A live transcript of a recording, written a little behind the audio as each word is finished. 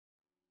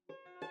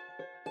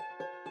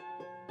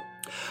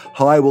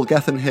Hi, Will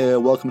Gethin here.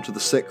 Welcome to the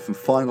 6th and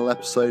final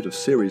episode of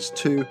Series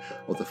 2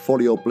 of the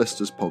Follow Your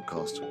Blisters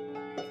podcast.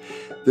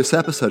 This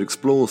episode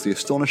explores the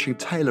astonishing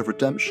tale of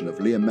redemption of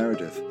Liam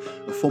Meredith,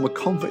 a former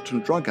convict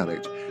and drug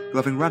addict who,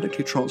 having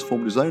radically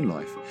transformed his own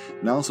life,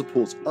 now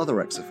supports other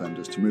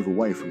ex-offenders to move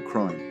away from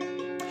crime.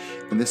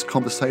 In this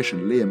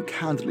conversation, Liam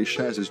candidly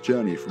shares his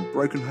journey from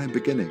broken home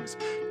beginnings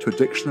to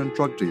addiction and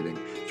drug dealing,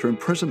 through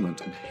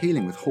imprisonment and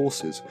healing with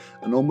horses,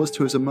 and onwards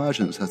to his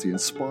emergence as the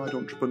inspired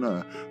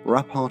entrepreneur,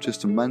 rap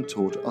artist and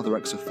mentor to other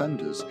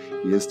ex-offenders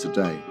he is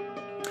today.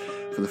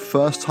 For the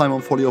first time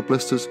on Follow Your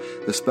Blisters,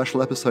 this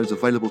special episode is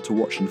available to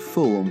watch in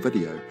full on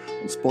video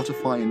on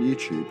Spotify and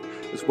YouTube,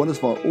 as well as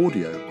via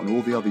audio on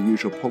all the other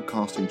usual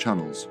podcasting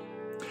channels.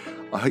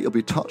 I hope you'll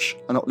be touched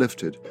and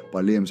uplifted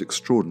by Liam's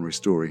extraordinary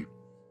story.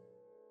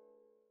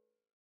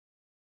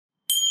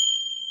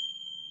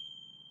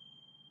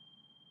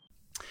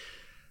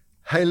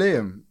 Hey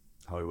Liam.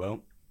 Hi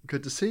Will.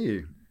 Good to see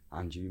you.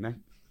 And you, mate.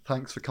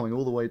 Thanks for coming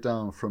all the way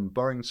down from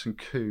Burrington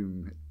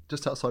Combe,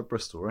 just outside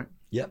Bristol, right?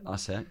 Yep,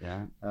 that's it,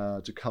 yeah.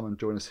 To come and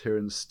join us here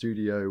in the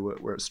studio.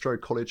 We're at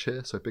Strode College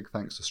here, so big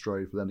thanks to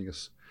Strode for lending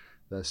us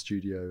their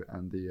studio,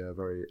 and the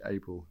very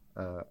able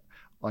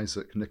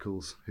Isaac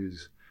Nichols,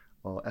 who's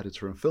our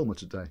editor and filmer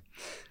today.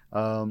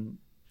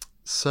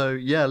 So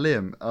yeah,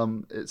 Liam,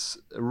 it's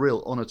a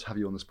real honour to have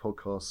you on this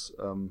podcast.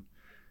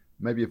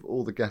 Maybe of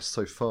all the guests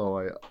so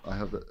far, I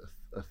have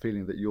a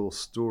feeling that your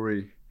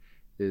story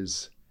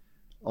is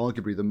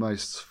arguably the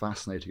most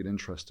fascinating and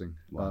interesting.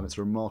 Wow. It's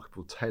a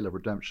remarkable tale of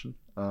redemption.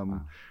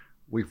 Wow.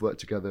 We've worked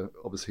together,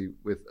 obviously,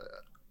 with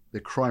the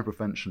crime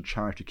prevention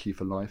charity Key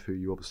for Life, who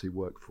you obviously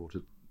work for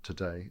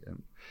today.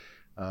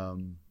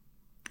 And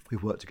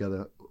we've worked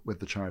together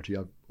with the charity.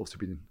 I've also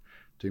been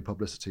doing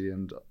publicity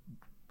and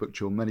booked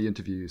your many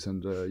interviews,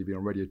 and you've been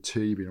on Radio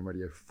 2, you've been on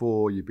Radio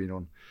 4, you've been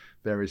on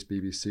various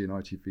BBC and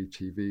ITV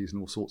TVs and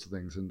all sorts of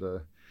things. And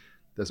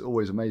there's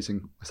always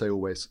amazing, I say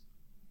always,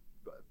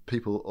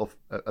 people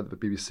at the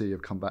BBC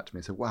have come back to me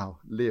and said, wow,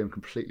 Liam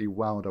completely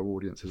wowed our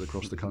audiences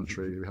across the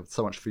country. We have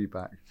so much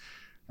feedback.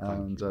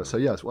 And so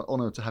yeah, it's an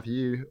honour to have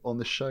you on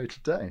the show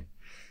today.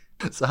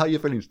 So how are you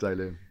feeling today,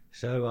 Liam?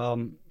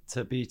 So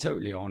to be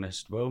totally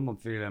honest, Will, I'm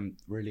feeling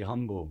really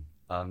humble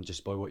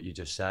just by what you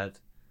just said.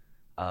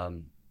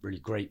 Really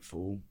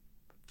grateful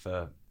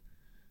for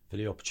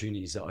the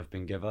opportunities that I've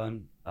been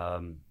given.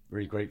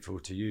 Really grateful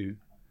to you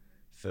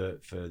for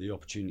the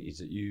opportunities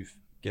that you've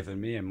given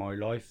me in my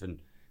life, and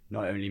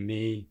not only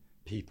me,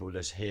 people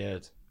that's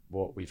heard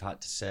what we've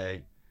had to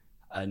say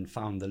and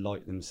found the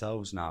light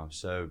themselves now.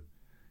 So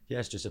yeah,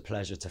 it's just a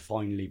pleasure to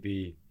finally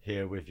be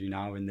here with you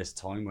now in this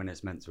time when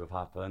it's meant to have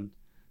happened.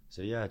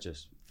 So yeah,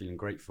 just feeling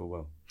grateful,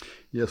 Will.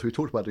 Yeah, so we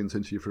talked about doing this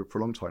interview for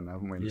a long time now,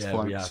 haven't we?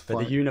 But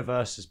the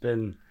universe has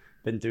been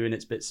doing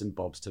its bits and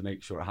bobs to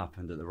make sure it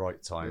happened at the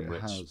right time,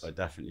 which has. I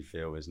definitely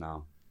feel is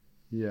now.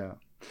 Yeah.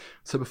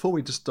 So before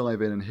we just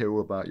dive in and hear all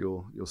about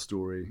your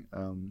story,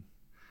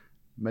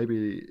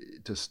 maybe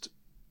just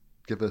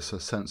give us a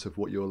sense of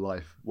what your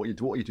life, what you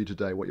do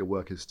today, what your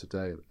work is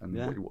today, and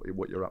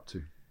what you're up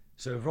to.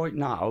 So right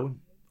now,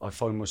 I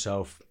find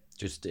myself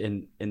just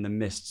in the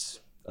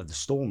midst of the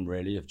storm,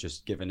 really, of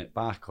just giving it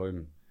back.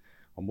 I'm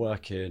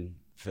working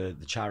for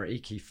the charity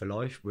Key for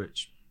Life,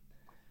 which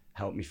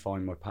helped me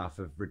find my path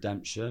of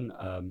redemption,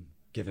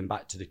 giving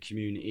back to the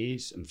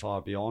communities and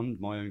far beyond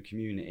my own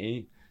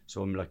community.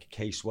 So I'm like a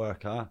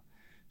caseworker.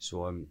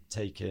 So I'm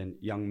taking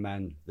young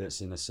men that's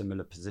in a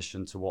similar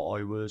position to what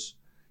I was,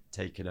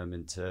 taking them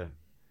into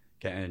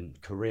getting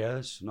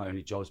careers, not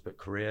only jobs, but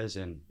careers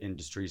in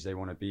industries they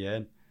want to be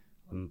in.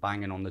 I'm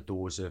banging on the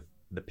doors of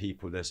the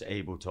people that's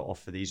able to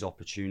offer these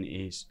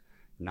opportunities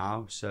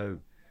now. So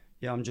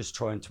yeah, I'm just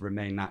trying to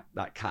remain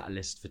that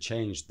catalyst for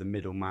change, the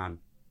middleman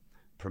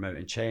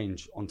promoting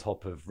change on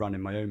top of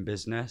running my own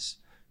business.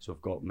 So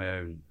I've got my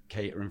own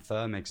catering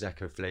firm,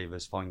 Execo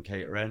Flavors Fine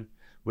Catering,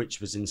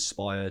 which was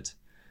inspired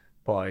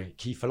by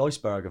Key for Life's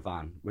Burger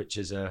Van, which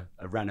is a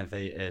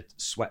renovated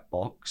sweat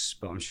box,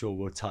 but I'm sure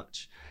we'll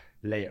touch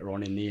later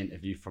on in the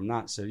interview from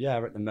that. So yeah,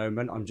 at the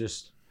moment, I'm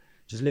just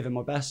living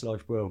my best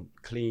life, Will,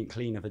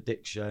 clean of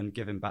addiction,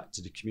 giving back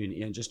to the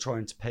community, and just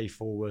trying to pay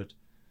forward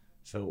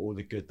for all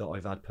the good that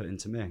I've had put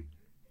into me.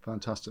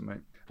 Fantastic,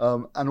 mate.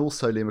 And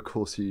also, Liam, of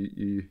course,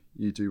 you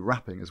do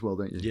rapping as well,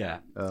 don't you? Yeah.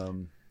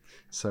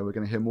 So we're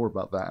going to hear more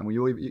about that, and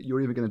you're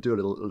even going to do a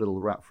little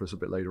rap for us a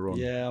bit later on.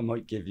 Yeah, I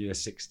might give you a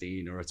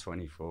 16 or a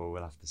 24.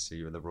 We'll have to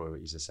see what the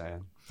royalties are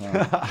saying.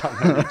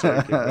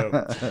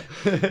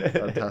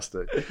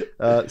 Fantastic.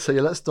 So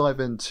yeah, let's dive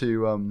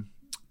into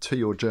to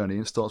your journey.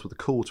 It starts with a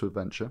call to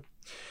adventure.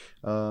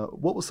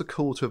 What was the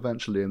call to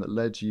adventure, Liam, that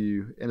led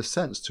you, in a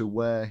sense, to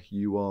where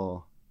you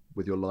are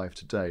with your life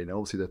today? Now,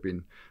 obviously, there have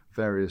been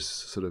various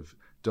sort of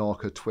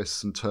darker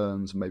twists and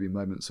turns, maybe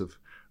moments of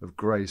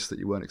grace that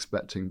you weren't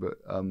expecting, but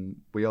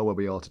we are where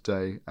we are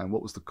today. And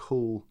what was the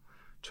call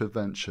to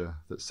adventure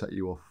that set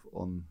you off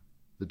on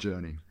the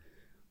journey?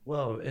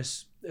 Well,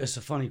 it's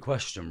a funny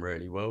question,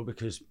 really, Will,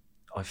 because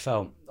I've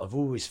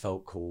always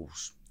felt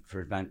calls for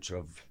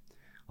adventure.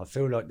 I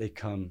feel like they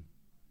come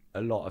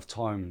a lot of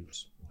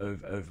times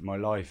over my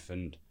life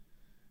and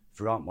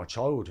throughout my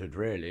childhood,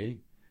 really.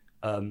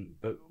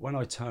 But when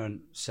I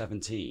turned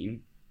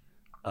 17,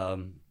 I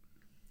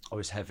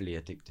was heavily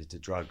addicted to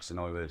drugs, and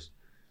I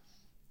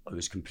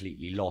was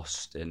completely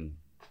lost in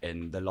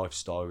the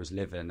lifestyle I was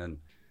living. And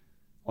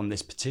on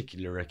this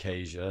particular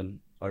occasion,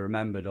 I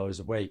remembered I was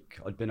awake.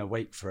 I'd been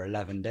awake for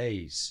 11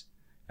 days,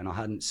 and I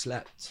hadn't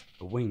slept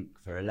a wink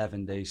for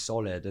 11 days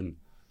solid. And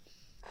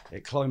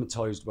it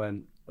climatized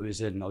when I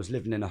was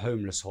living in a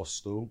homeless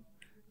hostel,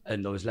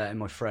 and I was letting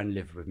my friend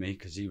live with me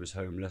because he was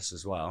homeless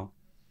as well.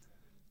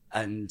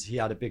 And he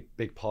had a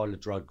big pile of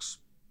drugs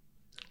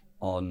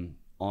on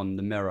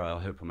the mirror.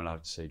 I hope I'm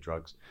allowed to say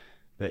drugs,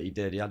 but he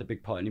did. He had a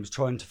big pile, and he was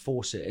trying to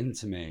force it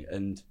into me,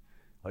 and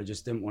I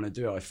just didn't want to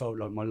do it. I felt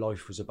like my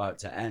life was about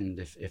to end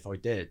if I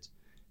did.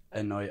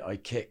 And I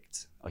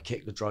kicked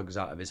the drugs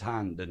out of his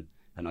hand,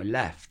 and I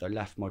left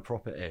my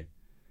property,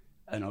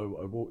 and I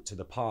walked to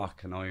the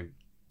park, and I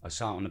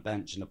sat on a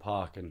bench in the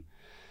park, and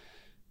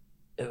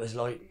it was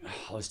like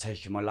I was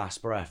taking my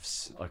last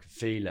breaths. I could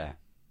feel it,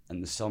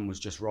 and the sun was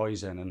just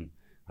rising, and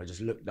I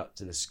just looked up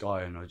to the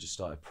sky, and I just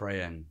started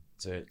praying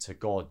to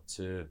God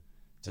to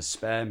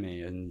spare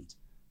me and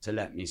to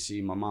let me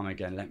see my mum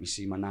again, let me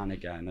see my nan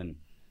again,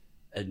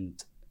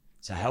 and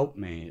to help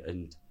me.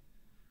 And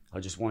I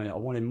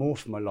wanted more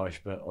for my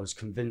life, but I was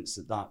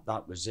convinced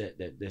that was it,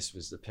 that this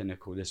was the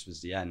pinnacle, this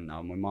was the end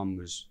now. My mum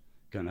was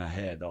gonna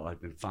hear that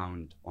I'd been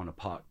found on a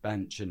park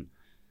bench, and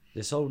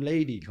this old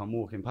lady come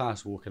walking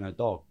past, walking her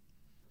dog,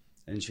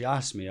 and she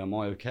asked me, am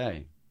I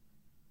okay?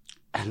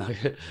 And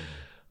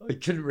I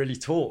couldn't really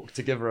talk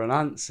to give her an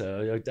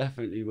answer. I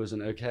definitely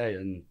wasn't okay,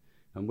 and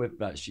with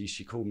that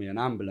she called me an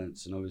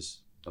ambulance, and I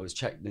was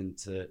checked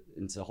into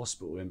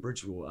hospital in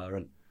Bridgewater,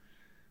 and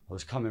I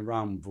was coming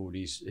round with all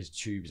these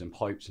tubes and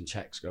pipes and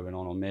checks going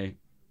on me,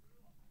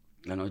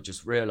 and I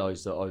just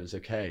realised that I was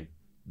okay,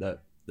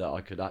 that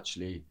I could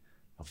actually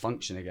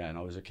function again.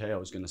 I was okay, I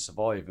was going to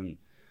survive. And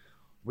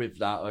with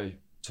that, I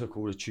took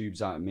all the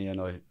tubes out of me,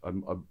 and I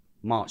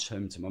marched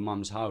home to my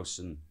mum's house.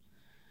 And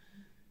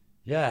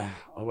yeah,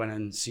 I went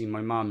and seen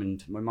my mum,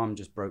 and my mum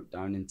just broke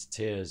down into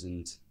tears,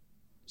 and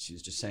she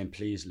was just saying,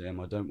 please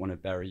Liam, I don't want to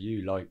bury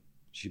you like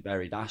she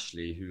buried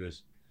Ashley, who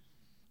was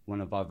one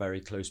of our very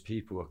close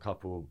people a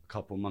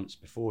couple months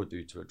before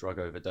due to a drug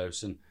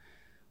overdose. And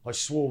I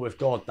swore with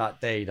God that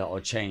day that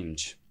I'd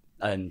change,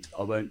 and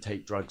I won't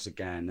take drugs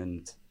again,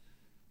 and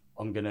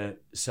I'm going to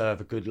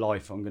serve a good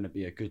life. I'm going to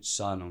be a good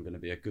son. I'm going to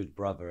be a good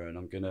brother, and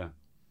I'm going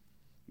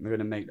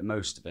to make the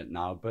most of it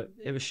now. But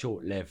it was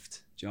short-lived.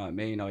 Do you know what I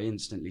mean? I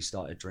instantly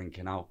started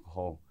drinking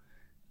alcohol,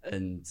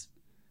 and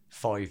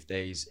 5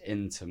 days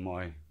into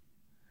my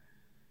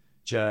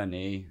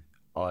journey,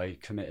 I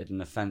committed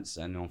an offence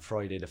then on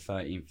Friday the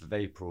 13th of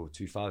April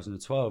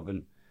 2012.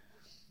 And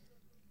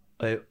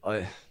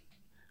I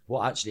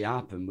what actually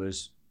happened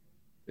was,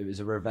 it was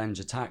a revenge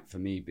attack for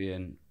me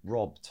being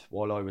robbed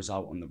while I was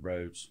out on the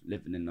roads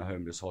living in the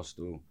homeless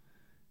hostel.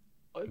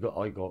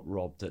 I got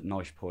robbed at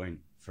knife point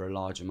for a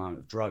large amount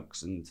of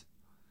drugs, and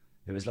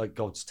it was like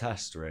God's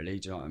test, really.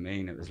 Do you know what I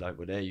mean? It was like,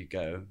 well, there you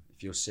go.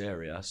 If you're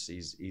serious,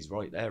 he's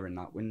right there in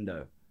that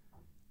window.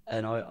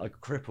 And I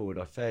crippled,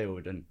 I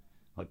failed, and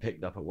I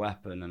picked up a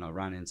weapon, and I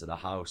ran into the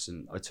house,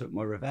 and I took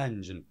my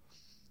revenge. And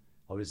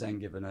I was then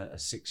given a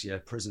 6-year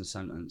prison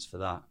sentence for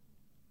that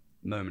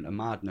moment of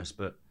madness.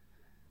 But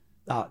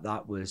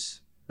that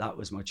was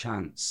my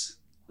chance.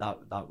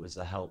 That was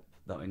the help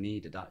that I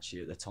needed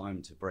actually at the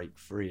time to break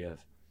free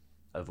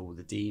of all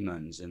the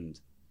demons. And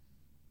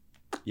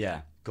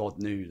yeah, God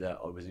knew that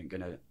I wasn't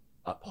going to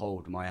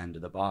uphold my end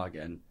of the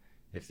bargain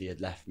if he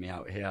had left me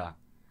out here.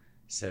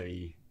 So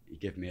he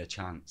gave me a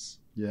chance.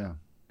 Yeah.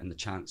 And the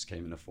chance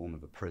came in the form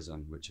of a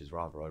prison, which is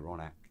rather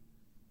ironic.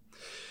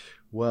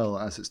 Well,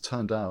 as it's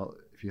turned out,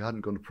 if you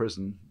hadn't gone to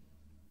prison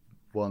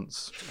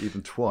once,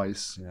 even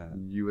twice,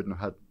 you wouldn't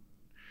have had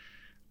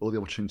all the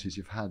opportunities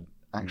you've had,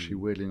 actually,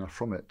 weirdly enough,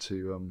 from it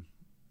to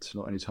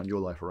not only turn your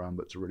life around,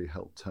 but to really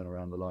help turn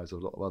around the lives of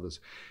a lot of others.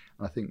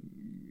 And I think,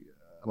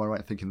 am I right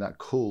in thinking that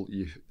call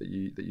that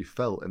you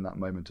felt in that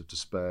moment of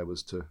despair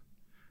was to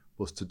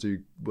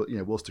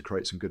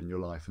create some good in your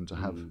life and to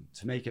have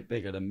to make it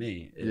bigger than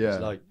me? It was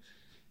like,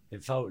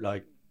 it felt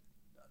like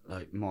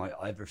my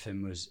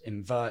everything was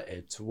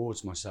inverted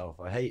towards myself.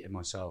 I hated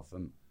myself,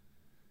 and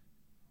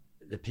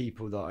the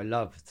people that I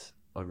loved,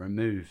 I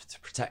removed to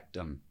protect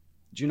them.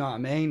 Do you know what I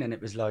mean? And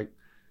it was like,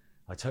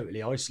 I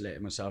totally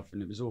isolated myself,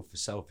 and it was all for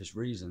selfish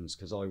reasons,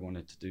 because I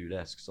wanted to do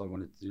this, because I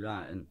wanted to do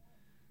that. And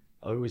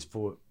I always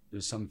thought there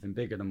was something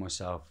bigger than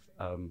myself.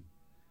 And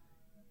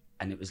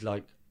it was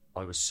like,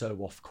 I was so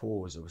off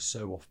course, I was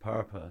so off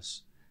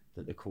purpose,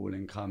 that the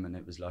calling come, and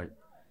it was like,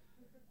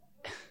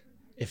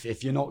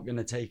 if you're not going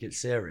to take it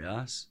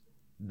serious,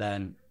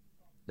 then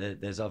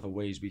there's other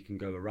ways we can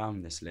go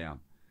around this, Liam.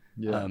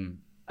 Yeah.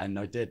 And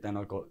I did. Then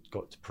I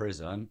got to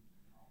prison,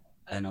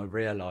 and I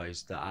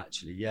realised that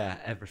actually,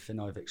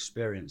 everything I've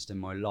experienced in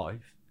my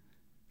life,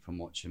 from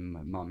watching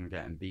my mum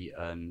getting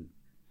beaten,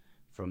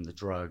 from the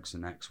drugs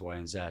and X, Y,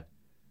 and Z,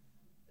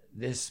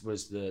 this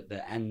was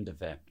the end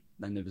of it.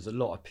 then there was a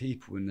lot of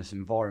people in this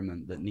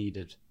environment that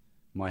needed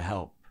my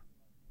help.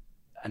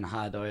 And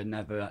had I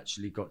never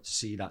actually got to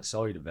see that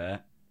side of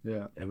it,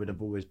 it would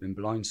have always been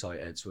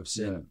blindsided to have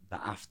seen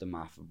the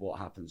aftermath of what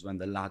happens when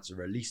the lads are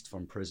released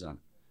from prison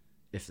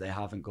if they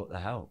haven't got the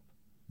help.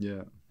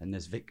 Yeah. And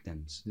there's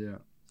victims. Yeah.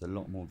 There's a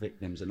lot more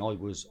victims, and I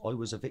was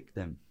a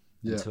victim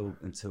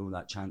until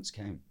that chance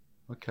came.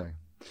 Okay.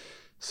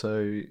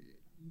 So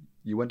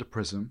you went to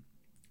prison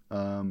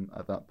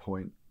at that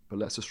point, but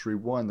let's just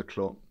rewind the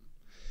clock,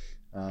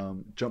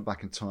 jump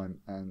back in time,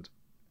 and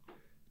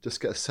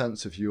just get a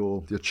sense of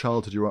your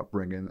childhood, your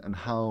upbringing, and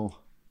how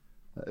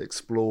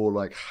explore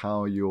like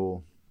how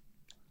your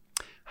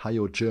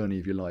journey,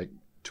 if you like,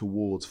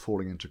 towards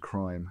falling into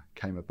crime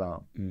came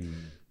about.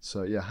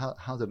 So yeah,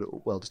 how did it?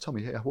 Well, just tell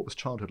me, what was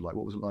childhood like?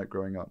 What was it like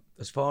growing up?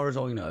 As far as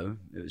I know,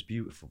 it was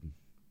beautiful.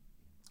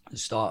 The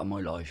start of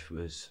my life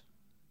was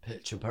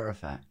picture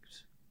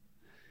perfect.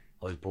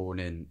 I was born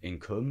in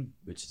Cwm,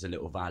 which is a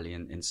little valley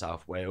in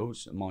South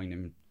Wales, a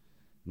mining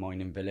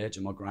village,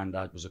 and my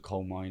granddad was a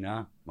coal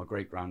miner. My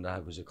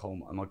great-granddad was a coal,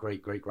 and my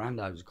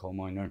great-great-granddad was a coal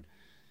miner. And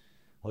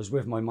I was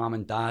with my mum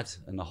and dad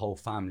and the whole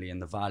family in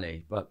the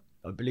valley, but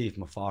I believe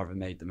my father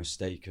made the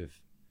mistake of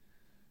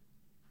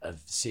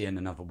seeing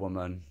another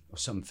woman or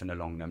something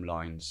along them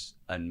lines,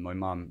 and my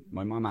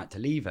mum had to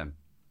leave him,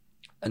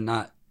 and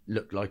that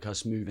looked like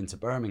us moving to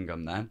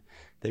Birmingham. Then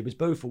they was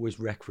both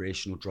always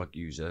recreational drug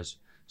users.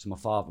 So my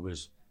father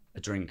was a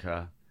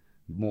drinker,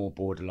 more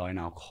borderline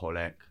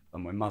alcoholic,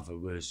 and my mother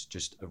was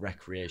just a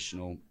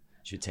recreational.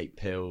 She'd take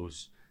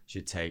pills,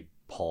 she'd take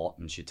pot,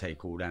 and she'd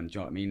take all them, do you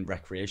know what I mean,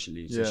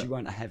 recreationally. So she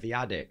weren't a heavy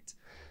addict.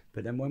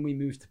 But then when we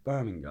moved to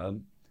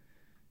Birmingham,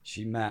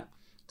 she met...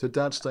 Did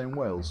Dad stay in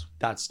Wales?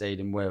 Dad stayed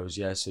in Wales,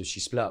 yeah. So she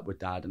split up with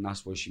Dad, and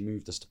that's why she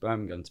moved us to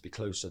Birmingham, to be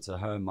closer to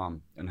her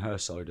mum and her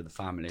side of the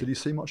family. Did you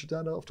see much of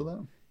Dad after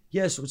that?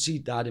 Yes, I would see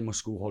Dad in my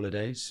school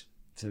holidays.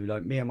 So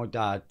like me and my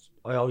dad,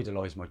 I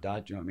idolise my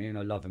dad, do you know what I mean?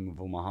 I love him with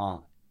all my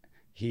heart.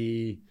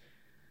 He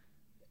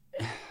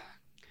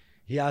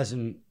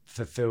hasn't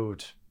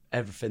fulfilled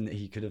everything that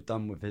he could have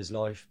done with his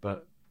life,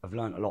 but I've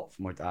learned a lot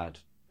from my dad,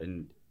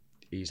 and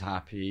he's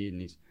happy,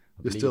 and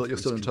you're still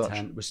in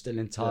touch. We're still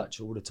in touch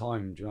all the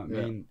time, do you know what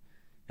I mean?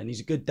 And he's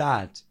a good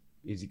dad.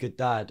 He's a good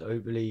dad. I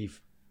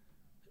believe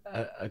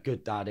a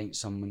good dad ain't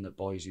someone that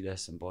buys you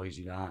this and buys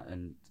you that,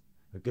 and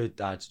a good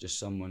dad's just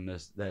someone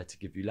that's there to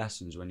give you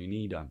lessons when you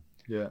need them.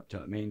 Yeah. Do you know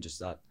what I mean? Just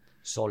that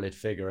solid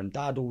figure, and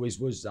Dad always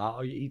was that.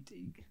 Do you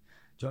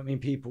know what I mean?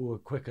 People were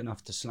quick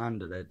enough to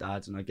slander their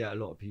dads, and I get a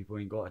lot of people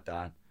ain't got a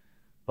dad,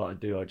 but I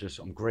do.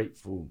 I'm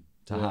grateful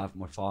to have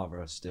my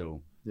father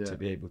still, to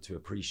be able to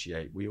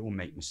appreciate. We all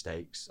make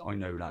mistakes. I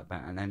know that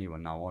better than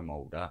anyone now. I'm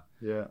older,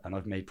 and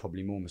I've made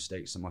probably more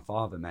mistakes than my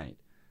father made.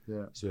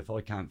 Yeah. So if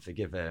I can't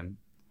forgive him,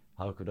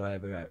 how could I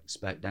ever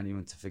expect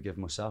anyone to forgive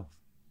myself?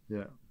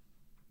 Yeah,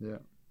 yeah.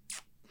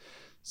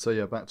 So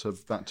yeah, back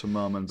to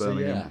Mum and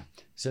Birmingham.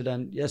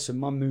 So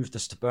Mum moved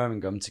us to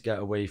Birmingham to get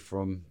away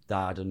from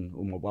Dad and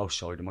all my Welsh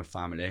side of my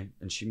family,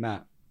 and she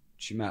met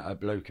a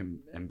bloke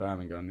in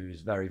Birmingham who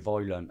was very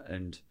violent,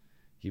 and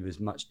he was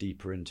much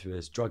deeper into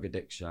his drug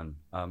addiction.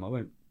 I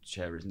won't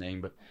share his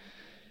name, but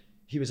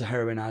he was a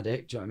heroin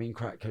addict, do you know what I mean,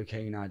 crack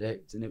cocaine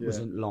addict, and it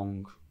wasn't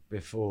long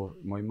before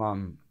my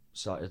mum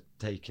started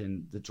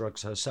taking the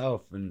drugs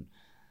herself, and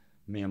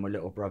me and my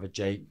little brother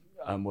Jake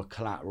were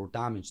collateral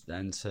damage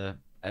then to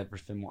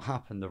everything what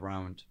happened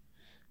around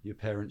your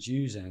parents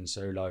using.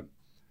 So like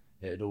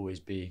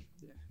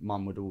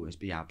Mum would always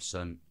be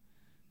absent.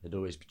 They'd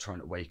always be trying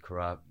to wake her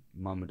up.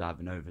 Mum would have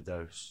an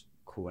overdose,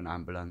 call an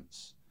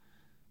ambulance,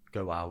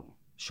 go out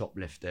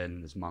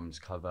shoplifting as Mum's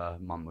cover.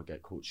 Mum would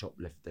get caught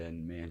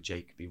shoplifting. Me and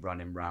Jake would be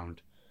running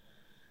round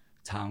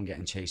town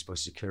getting chased by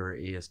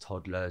security as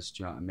toddlers,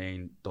 do you know what I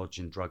mean?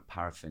 Dodging drug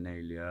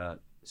paraphernalia,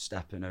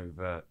 stepping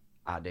over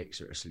addicts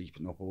that are asleep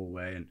in the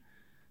hallway.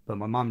 But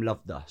my mum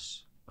loved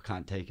us. I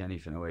can't take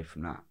anything away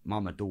from that.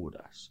 Mum adored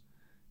us.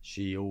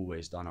 She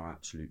always done her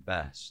absolute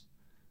best.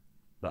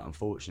 But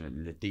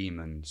unfortunately, the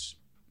demons,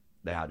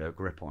 they had a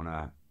grip on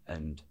her,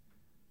 and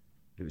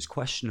it was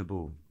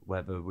questionable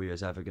whether we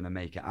was ever going to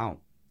make it out,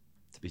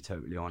 to be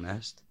totally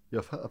honest.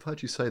 Yeah, I've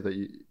heard you say that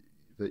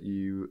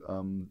you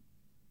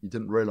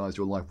didn't realise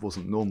your life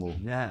wasn't normal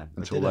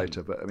until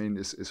later. But I mean,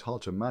 it's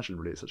hard to imagine,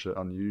 really. It's such an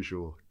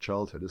unusual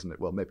childhood, isn't it?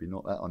 Well, maybe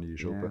not that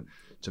unusual, but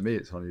to me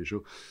it's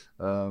unusual.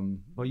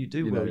 Well, you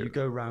do. You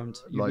go around,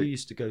 we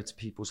used to go to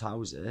people's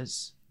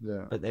houses,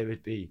 but they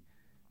would be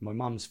my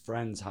mum's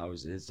friends'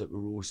 houses that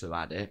were also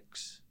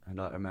addicts. And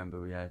I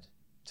remember we had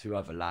two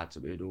other lads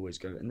that we'd always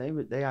go, and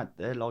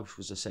their life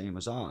was the same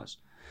as ours.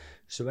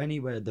 So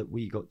anywhere that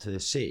we got to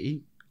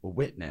see or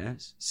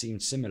witness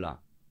seemed similar.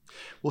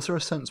 Was there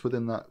a sense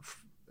within that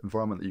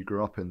environment that you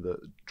grew up in that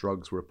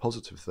drugs were a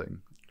positive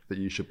thing that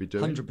you should be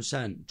doing?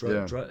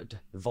 100%.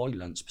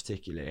 Violence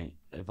particularly.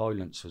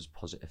 Violence was a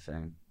positive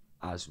thing,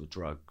 as were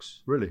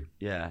drugs. Really?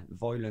 Yeah.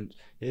 Violence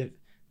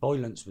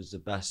was the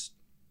best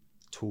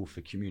tool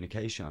for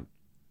communication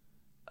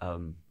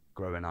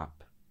growing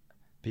up.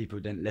 People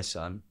didn't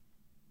listen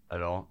a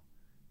lot,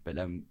 but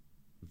then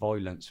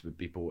violence would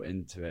be brought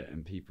into it,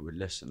 and people would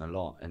listen a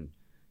lot, and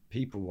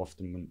people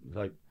often wouldn't,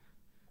 like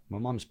my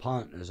mum's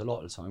partners a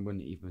lot of the time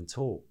wouldn't even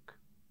talk.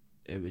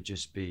 It would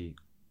just be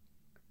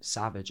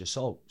savage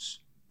assaults,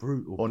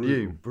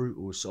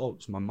 brutal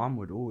assaults. My mum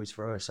would always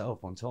throw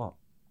herself on top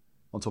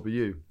of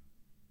you.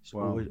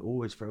 Wow.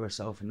 Always throw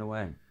herself in the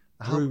way.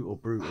 How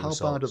assaults.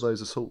 Bad do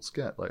those assaults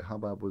get? Like, how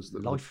bad was the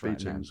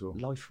beatings?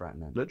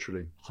 Life-threatening.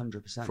 Literally?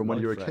 100%. From when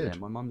you were a kid?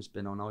 My mum's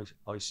been on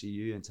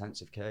ICU,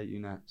 intensive care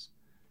units.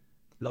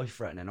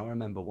 Life-threatening. I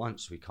remember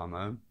once we come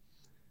home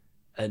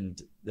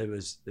and there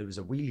was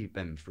a wheelie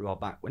bin through our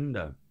back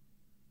window,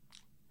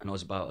 and I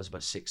was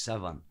about 6,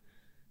 7.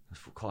 I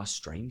thought, quite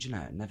strange,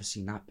 innit? I'd never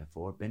seen that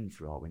before. I'd been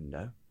through our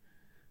window,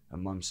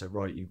 and Mum said,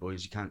 "Right, you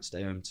boys, you can't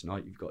stay home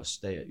tonight. You've got to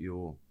stay at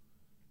your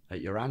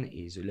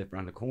aunties who live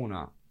around the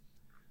corner."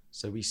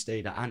 So we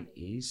stayed at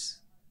Auntie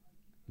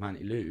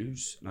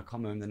Lou's, and I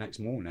come home the next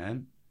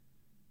morning,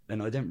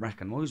 and I didn't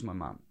recognise my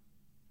mum.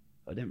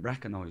 I didn't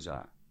recognise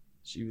her.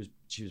 She was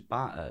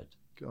battered.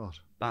 God.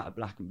 Battered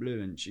black and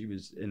blue, and she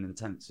was in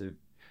intensive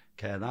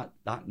care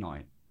that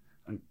night,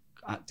 and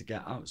had to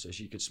get out so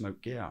she could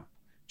smoke gear.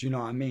 Do you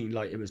know what I mean?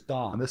 Like, it was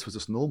dark. And this was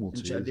just normal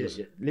to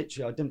you?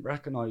 Literally, I didn't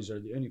recognise her.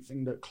 The only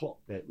thing that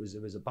clocked it was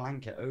there was a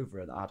blanket over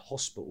her that had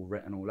hospital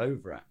written all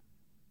over it.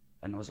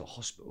 And I was at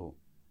hospital.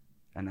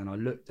 And then I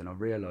looked and I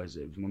realised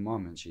it was my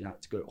mum, and she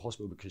had to go to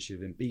hospital because she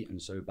had been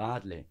beaten so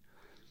badly.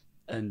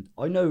 And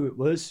I know it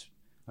was.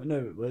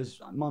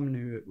 Mum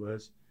knew it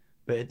was.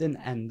 But it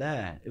didn't end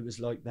there. It was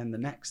like then the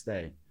next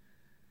day,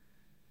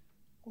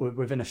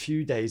 within a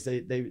few days,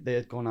 they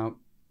had gone out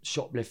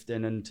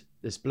shoplifting, and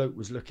this bloke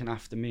was looking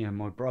after me and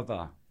my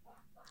brother,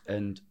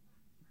 and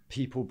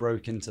people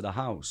broke into the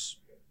house,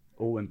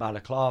 all in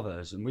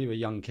balaclavas, and we were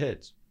young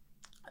kids,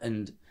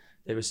 and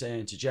they were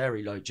saying to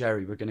Jerry, like,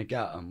 "Jerry, we're gonna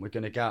get him,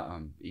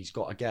 he's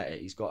got to get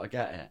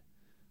it,"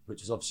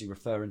 which was obviously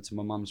referring to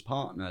my mum's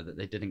partner that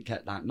they didn't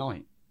get that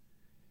night.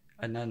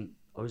 And then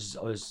I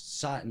was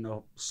sat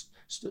in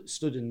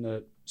stood in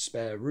the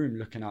spare room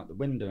looking out the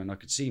window, and I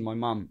could see my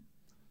mum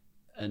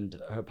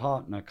and her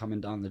partner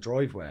coming down the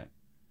driveway,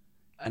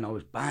 and I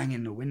was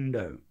banging the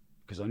window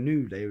because I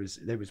knew they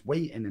was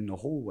waiting in the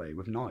hallway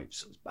with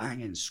knives. I was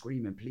banging,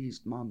 screaming,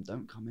 "Please, Mum,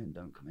 don't come in.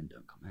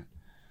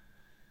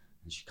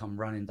 And she come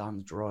running down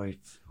the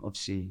drive.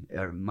 Obviously,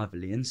 her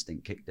motherly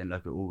instinct kicked in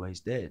like it always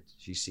did.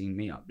 She's seen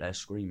me up there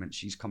screaming.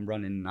 She's come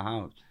running in the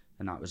house,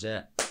 and that was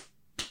it.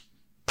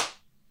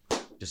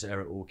 Just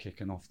hear it all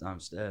kicking off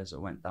downstairs. I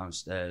went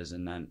downstairs,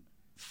 and then,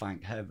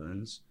 thank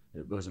heavens,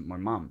 it wasn't my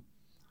mum,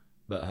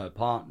 but her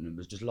partner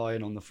was just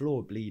lying on the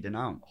floor, bleeding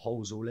out,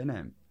 holes all in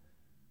him.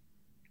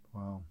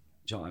 Wow.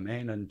 Do you know what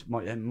I mean?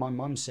 And my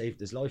mum saved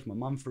his life. My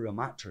mum threw a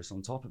mattress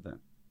on top of him.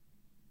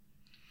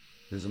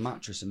 There's a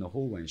mattress in the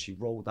hallway, and she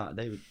rolled that.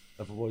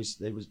 Otherwise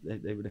they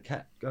would have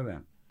kept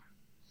going.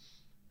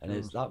 And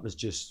that was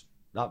just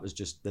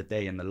the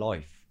day in the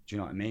life. Do you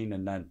know what I mean?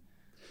 And then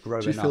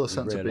growing up,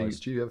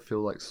 do you ever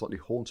feel like slightly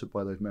haunted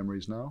by those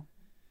memories now?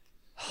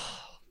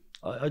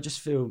 I just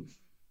feel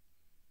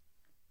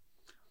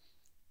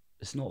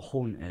it's not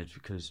haunted,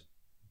 because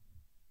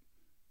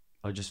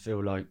I just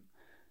feel like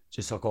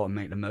I've got to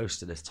make the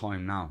most of this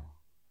time now.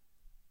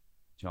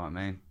 Do you know what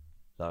I mean?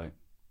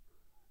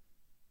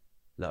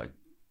 Like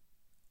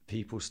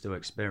people still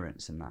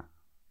experiencing that.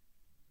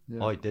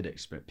 Yeah. I did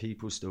experience,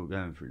 people still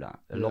going through that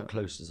a lot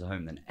closer to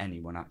home than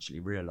anyone actually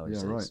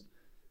realises. Yeah, right.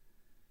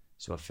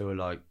 So I feel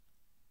like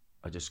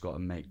I just got to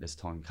make this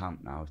time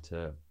count now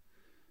to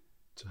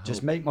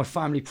just make my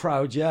family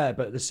proud,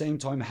 but at the same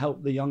time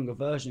help the younger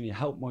version of me,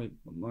 help my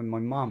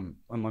mum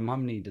when my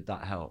mum needed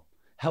that help.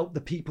 Help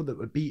the people that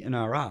were beating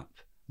her up.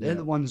 They're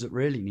the ones that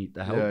really need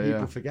the help.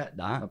 People forget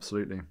that.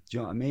 Absolutely. Do you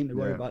know what I mean? They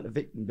worry about the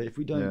victim, but if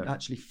we don't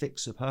actually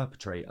fix the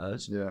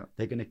perpetrators,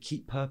 they're going to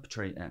keep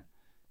perpetrating,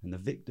 and the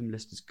victim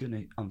list is going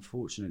to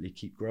unfortunately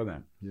keep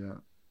growing. Yeah.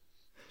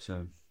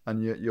 So.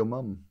 And your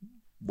mum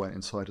went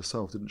inside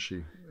herself, didn't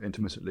she?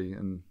 Intermittently,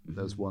 and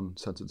there's one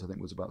sentence I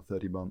think was about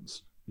 30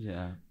 months.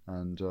 Yeah.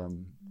 And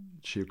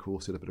she, of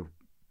course,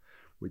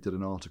 we did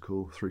an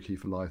article through Key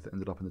for Life that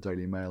ended up in the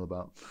Daily Mail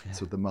about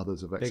sort of the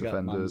mothers of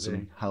ex-offenders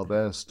and how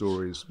their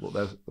stories,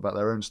 about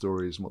their own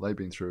stories and what they've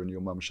been through. And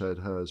your mum shared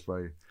hers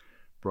very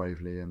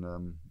bravely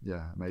and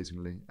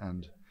amazingly.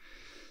 And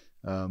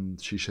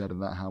she shared in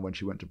that how when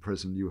she went to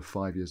prison, you were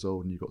 5 years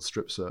old and you got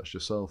strip searched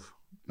yourself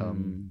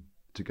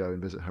to go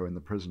and visit her in the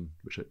prison,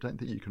 which I don't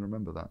think you can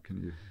remember that, can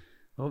you?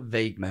 I've got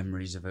vague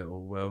memories of it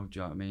all. Well, do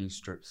you know what I mean?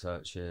 Strip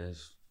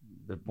searches.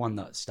 The one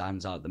that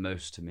stands out the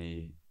most to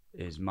me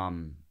is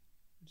Mum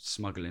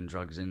smuggling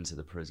drugs into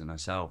the prison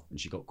herself, and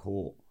she got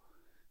caught.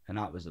 And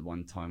that was the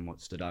one time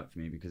what stood out for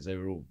me, because they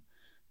were all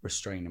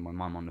restraining my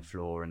mum on the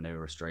floor and they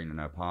were restraining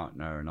her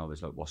partner, and I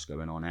was like, what's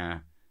going on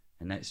here?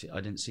 And I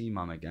didn't see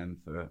Mum again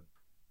for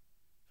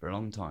a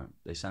long time.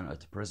 They sent her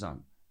to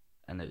prison,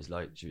 and it was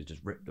like she was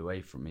just ripped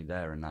away from me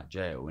there in that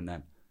jail. And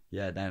then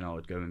then I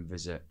would go and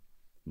visit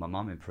my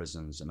mum in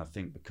prisons, and I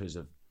think because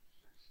of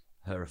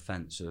her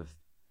offence of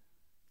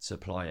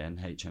supplying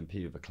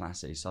HMP with a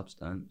Class A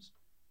substance,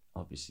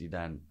 obviously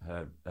then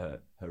her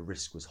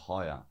risk was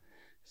higher,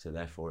 so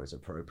therefore it's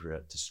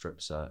appropriate to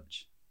strip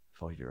search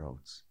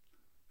 5-year-olds.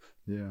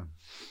 Yeah.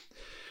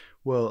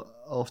 Well,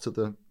 after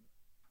the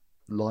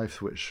live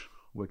switch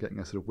we're getting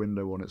a sort of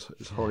window on,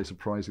 it's hardly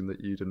surprising that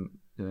you didn't,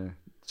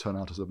 turn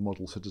out as a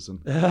model citizen,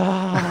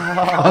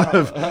 kind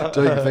of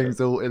doing things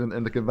all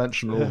in the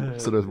conventional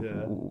sort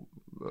of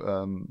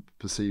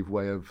perceived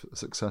way of a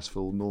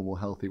successful, normal,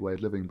 healthy way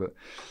of living.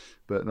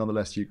 But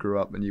nonetheless, you grew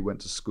up and you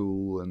went to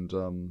school, and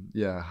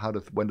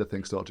when did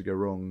things start to go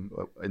wrong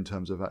in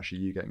terms of actually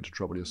you getting into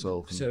trouble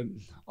yourself? So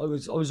I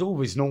was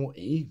always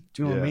naughty.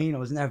 Do you know what I mean? I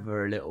was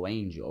never a little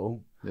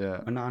angel. Yeah.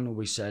 My nan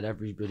always said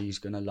everybody's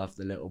gonna love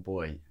the little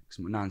boy, because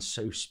my nan's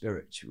so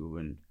spiritual,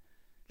 and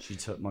she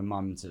took my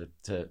mum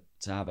to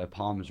have her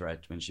palms read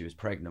when she was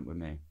pregnant with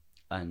me,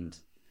 and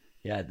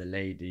the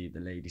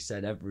lady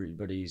said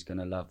everybody's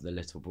gonna love the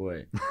little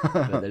boy,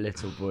 but the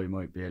little boy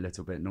might be a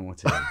little bit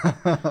naughty.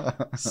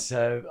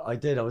 So I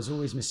was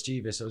always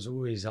mischievous. I was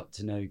always up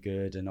to no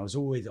good, and I was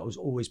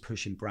always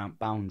pushing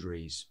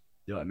boundaries.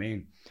 You know what I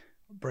mean?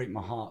 Break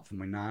my heart for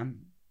my nan.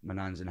 My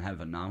nan's in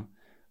heaven now,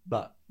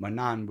 but my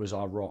nan was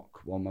our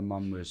rock while my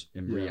mum was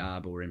in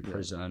rehab or in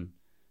prison.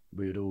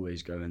 We would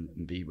always go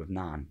and be with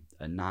nan.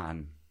 And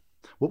nan,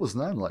 what was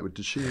Nan like?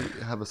 Did she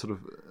have a sort of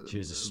she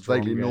was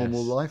vaguely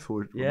normal life?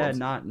 Or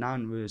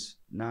Nan was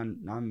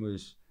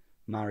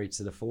married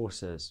to the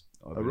forces,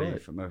 I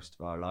believe, for most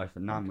of our life,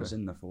 and Nan was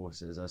in the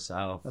forces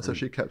herself. So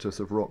she kept us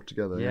sort of rocked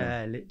together.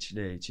 Yeah,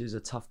 literally. She was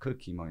a tough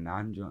cookie, my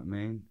Nan. Do you know what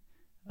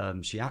I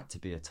mean? She had to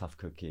be a tough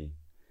cookie,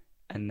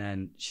 and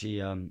then she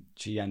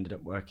ended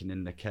up working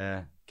in the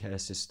care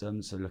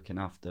system, so looking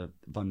after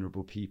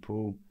vulnerable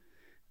people.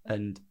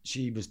 And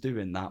she was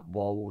doing that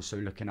while also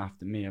looking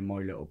after me and my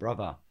little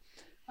brother.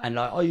 And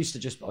like I used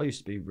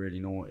to be really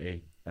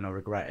naughty, and I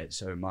regret it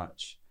so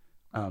much.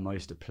 I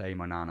used to play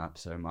my nan up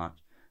so much,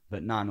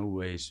 but Nan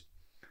always,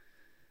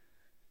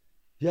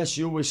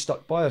 she always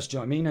stuck by us. Do you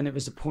know what I mean? And it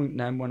was the point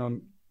then when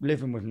I'm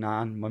living with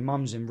Nan, my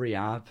mum's in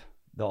rehab,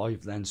 that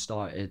I've then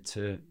started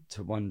to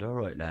wonder. All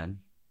right, then,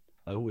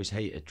 I always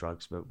hated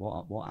drugs, but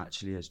what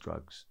actually is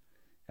drugs?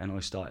 And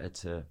I started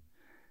to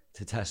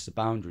test the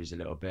boundaries a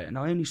little bit, and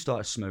I only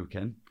started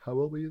smoking. How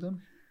old were you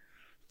then?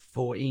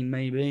 14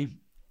 maybe,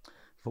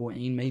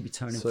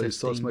 turning 15. So you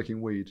started smoking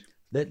weed?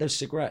 There's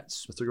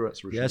cigarettes. The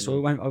cigarettes were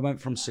so I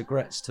went from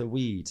cigarettes to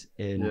weed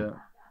in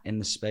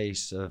the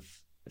space of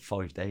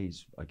 5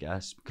 days, I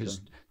guess,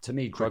 because to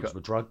me drugs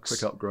were drugs.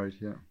 Quick upgrade,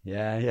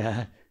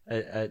 Yeah.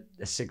 A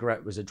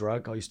cigarette was a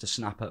drug. I used to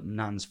snap up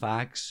Nan's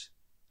fags,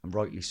 and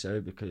rightly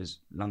so, because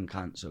lung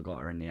cancer got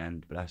her in the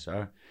end, bless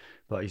her.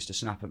 But I used to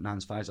snap up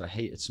Nan's fags. I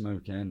hated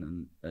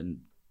smoking, and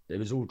it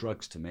was all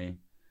drugs to me.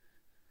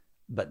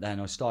 But then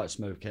I started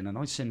smoking, and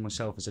I seen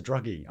myself as a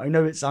druggie. I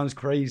know it sounds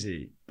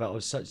crazy, but I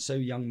was so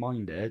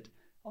young-minded.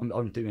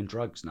 I'm doing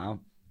drugs now,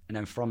 and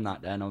then from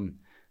that, then I'm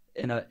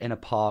in a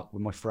park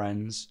with my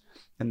friends,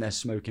 and they're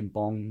smoking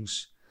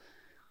bongs,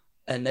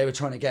 and they were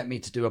trying to get me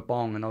to do a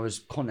bong, and I was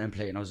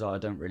contemplating. I was like, I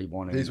don't really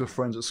want to. These were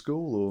friends at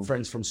school, or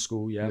friends from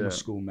school? My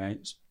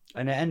schoolmates.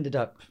 And it ended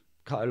up,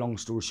 cut a long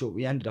story short,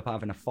 we ended up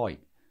having a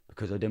fight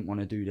because I didn't want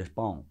to do this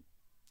bong,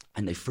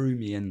 and they threw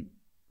me in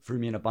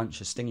a bunch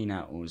of stinging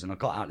nettles, and I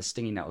got out the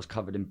stinging nettles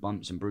covered in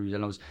bumps and bruises,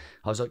 and I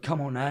was like, come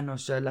on then, I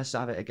said, let's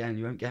have it again,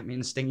 you won't get me in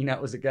the stinging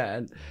nettles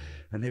again.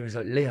 And they was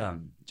like,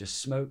 Liam,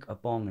 just smoke a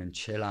bong and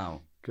chill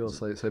out. God,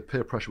 so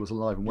peer pressure was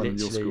alive and well in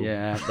your school.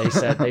 Yeah,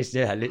 they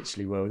said,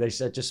 literally, Will, they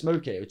said, just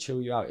smoke it, it'll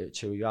chill you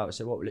out. I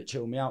said, what, will it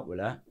chill me out, will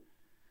it?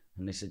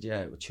 And they said,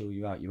 yeah, it will chill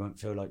you out, you won't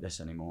feel like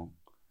this anymore.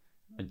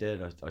 I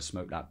did. I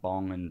smoked that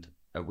bong, and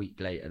a week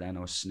later then I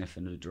was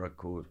sniffing a drug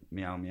called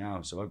Meow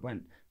Meow. So I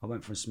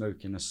went from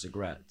smoking a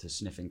cigarette to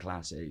sniffing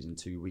Class A's in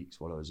 2 weeks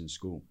while I was in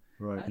school.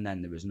 Right. And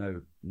then there was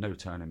no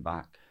turning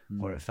back,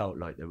 or it felt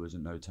like there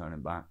wasn't no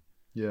turning back.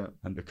 Yeah.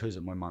 And because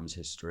of my mum's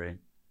history,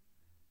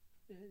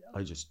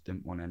 I just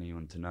didn't want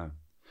anyone to know.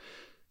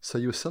 So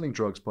you were selling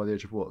drugs by the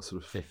age of what,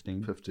 sort of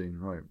 15? 15,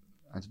 right.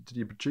 And did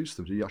you produce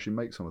them? Did you actually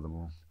make some of them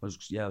all? I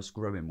was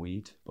growing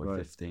weed by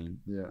 15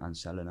 and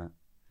selling it.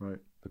 Right.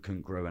 But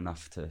couldn't grow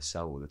enough to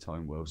sell all the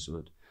time, Will. So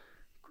I'd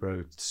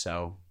grow to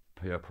sell,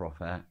 pure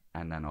profit,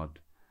 and then I'd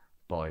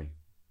buy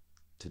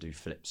to do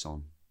flips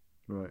on.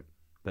 Right.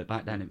 But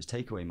back then it was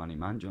takeaway money,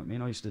 man. Do you know what I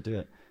mean? I used to do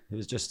it. It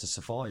was just to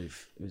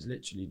survive. It was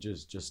literally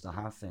just to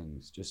have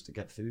things, just to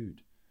get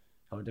food.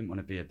 I didn't want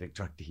to be a big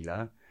drug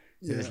dealer.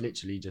 It was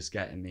literally just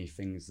getting me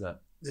things that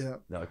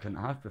I couldn't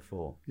have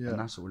before. Yeah. And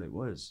that's all it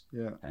was.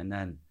 Yeah. And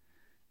then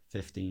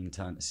 15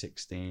 turned to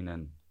 16,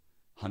 and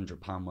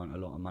 £100 weren't a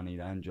lot of money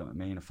then. Do you know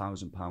what I mean?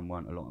 £1,000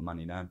 weren't a lot of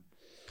money then.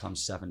 Come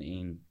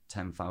 17,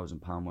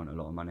 £10,000 weren't a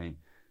lot of money.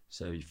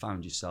 So you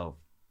found yourself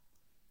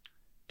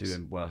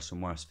doing worse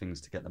and worse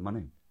things to get the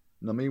money.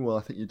 Now, meanwhile,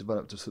 I think you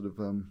developed a sort of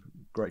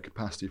great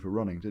capacity for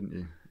running, didn't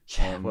you?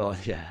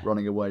 Yeah.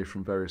 Running away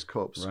from various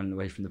cops. Running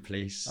away from the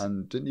police.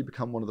 And didn't you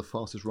become one of the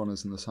fastest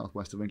runners in the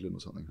southwest of England or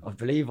something? I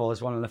believe I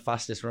was one of the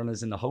fastest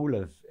runners in the whole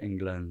of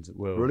England.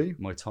 Will. Really?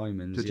 My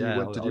timings. Did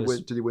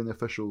you win the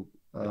official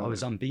I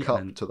was unbeaten.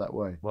 cup to that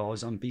way. Well, I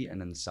was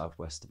unbeaten in the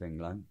southwest of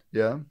England.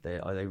 Yeah.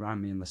 They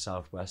ran me in the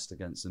southwest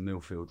against the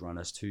Millfield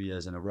runners 2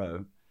 years in a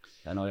row,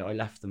 and I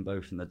left them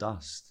both in the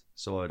dust.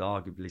 So I'd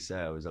arguably say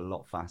I was a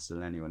lot faster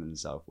than anyone in the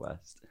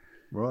southwest.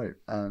 Right,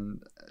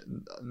 and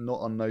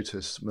not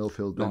unnoticed,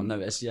 Millfield. Not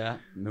noticed, yeah.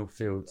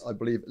 Millfield. I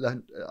believe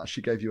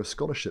actually gave you a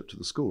scholarship to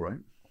the school, right?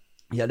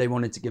 Yeah, they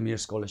wanted to give me a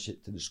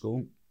scholarship to the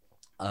school.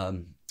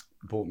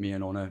 Brought me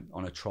in on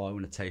a trial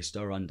and a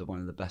taster under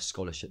one of the best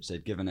scholarships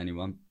they'd given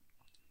anyone,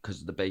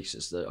 because of the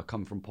basis that I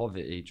come from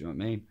poverty. Do you know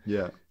what I mean?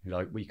 Yeah.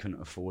 Like, we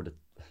couldn't afford a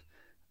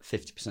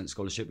 50%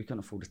 scholarship. We couldn't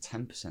afford a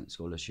 10%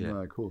 scholarship.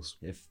 No, of course.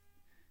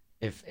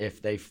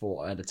 If they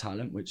thought I had a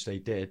talent, which they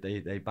did,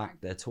 they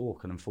backed their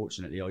talk, and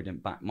unfortunately I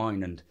didn't back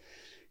mine. And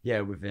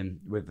yeah,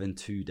 within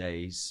 2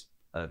 days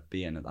of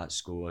being at that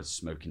school, I was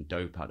smoking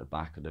dope out the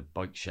back of the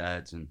bike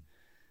sheds and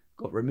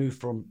got removed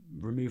from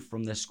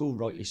their school,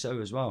 rightly so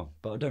as well.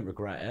 But I don't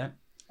regret it.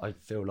 I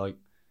feel like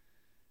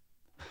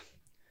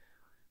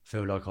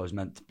I was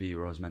meant to be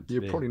where I was meant to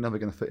be. You're probably never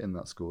going to fit in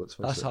that school.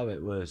 That's how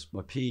it was.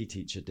 My PE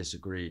teacher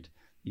disagreed.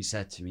 He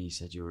said to me,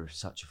 you were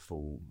such a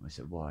fool. I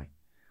said, why?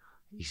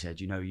 He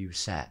said, you were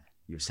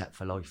set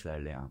for life there,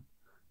 Liam.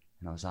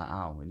 And I was like,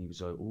 how? And he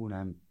was like, all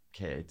them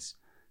kids,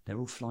 they're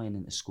all flying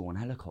into school in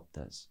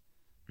helicopters.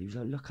 He was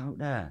like, look out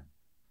there.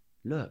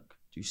 Look,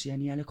 do you see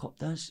any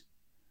helicopters?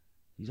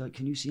 He's like,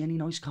 can you see any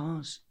nice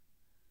cars?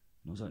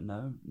 And I was like,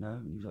 no.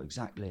 And he was like,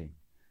 exactly. He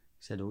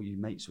said, all you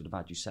mates would have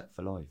had you set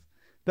for life.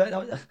 But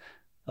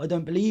I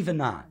don't believe in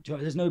that.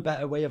 There's no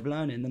better way of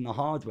learning than the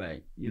hard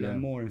way. You learn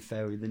more in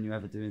failure than you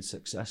ever do in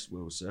success,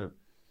 Will. So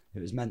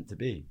it was meant to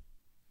be.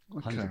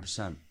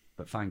 100%.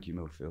 But thank you,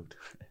 Millfield.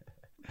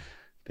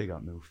 Big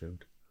up,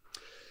 Millfield.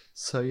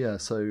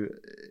 So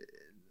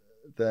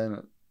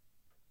then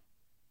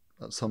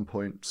at some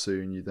point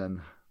soon you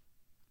then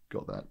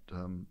got that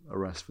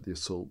arrest for the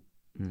assault,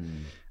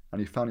 and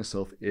you found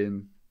yourself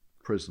in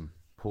prison.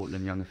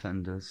 Portland Young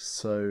Offenders.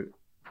 So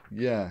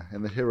yeah,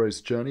 in the hero's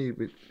journey,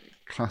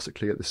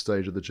 classically at this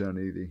stage of the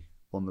journey, the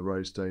on the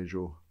road stage,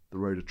 or the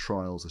road of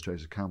trials as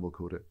Joseph Campbell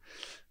called it,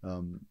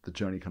 the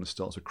journey kind of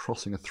starts with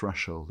crossing a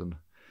threshold. And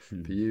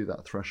for you,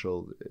 that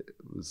threshold, it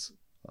was,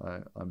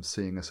 I'm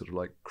seeing a sort of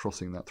like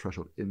crossing that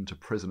threshold into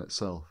prison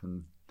itself.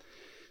 And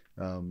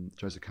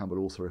Joseph Campbell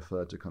also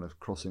referred to kind of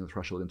crossing the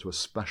threshold into a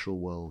special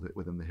world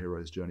within the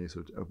hero's journey,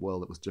 sort of a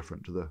world that was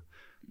different to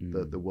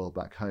the world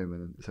back home.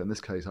 And so in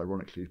this case,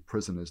 ironically,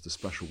 prison is the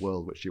special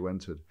world which you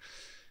entered.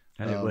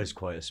 And it was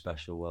quite a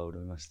special world, I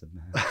must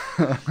admit.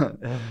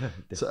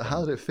 So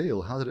how did it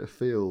feel? How did it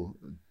feel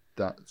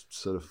that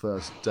sort of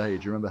first day?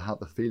 Do you remember how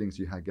the feelings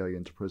you had going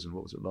into prison?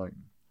 What was it like?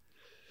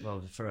 Well,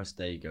 the first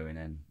day going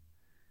in,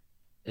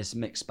 it's a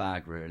mixed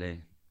bag,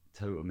 really.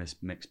 Total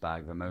mixed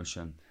bag of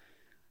emotion.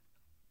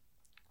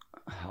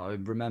 I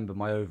remember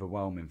my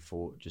overwhelming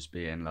thought just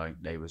being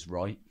like, they was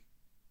right.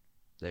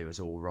 They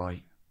was all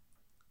right.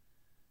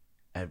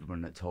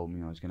 Everyone that told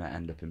me I was going to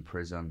end up in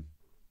prison,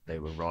 they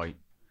were right.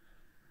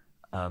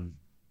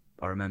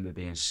 I remember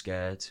being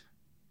scared.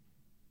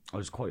 I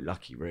was quite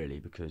lucky, really,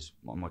 because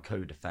my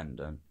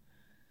co-defendant,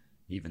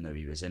 even though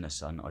he was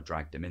innocent, I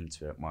dragged him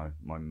into it. My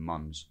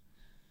mum's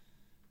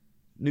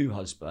new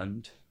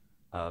husband,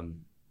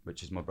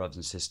 which is my brothers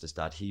and sisters'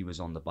 dad, he was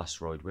on the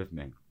bus ride with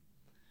me.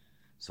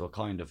 So I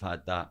kind of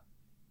had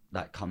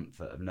that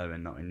comfort of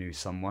knowing that I knew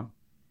someone.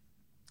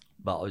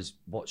 But I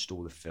watched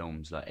all the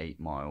films like 8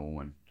 Mile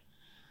and,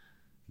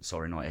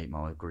 sorry, not 8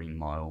 Mile, Green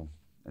Mile,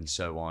 and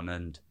so on.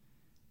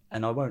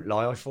 And I won't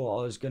lie, I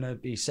thought I was going to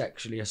be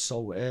sexually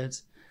assaulted.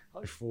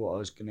 I thought I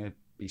was going to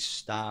be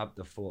stabbed.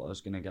 I thought I was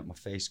going to get my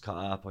face cut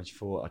up. I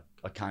thought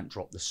I can't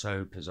drop the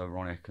soap, as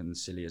ironic and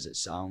silly as it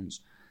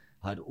sounds.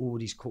 I had all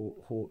these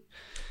thoughts.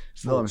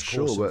 No, I'm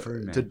sure,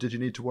 but did you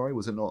need to worry?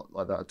 Was it not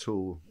like that at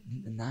all?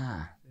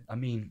 Nah, I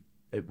mean,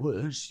 it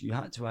was. You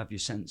had to have your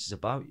senses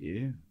about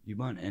you. You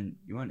weren't in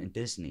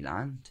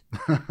Disneyland,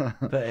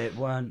 but it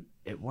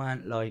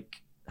weren't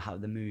like how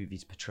the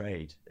movies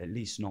portrayed. At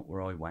least not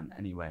where I went,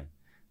 anyway.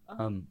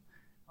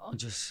 I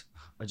just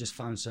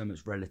found so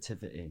much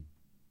relativity.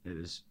 It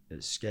was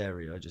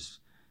scary.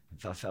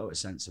 I felt a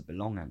sense of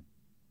belonging.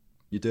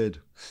 You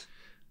did.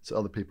 So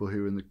other people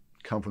who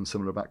come from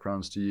similar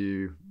backgrounds to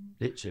you.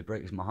 Literally, it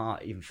breaks my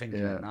heart even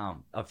thinking it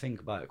now. I think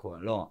about it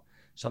quite a lot.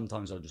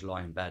 Sometimes I'll just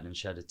lie in bed and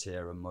shed a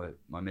tear, and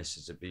my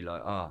missus would be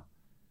like,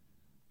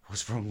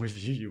 what's wrong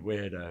with you, you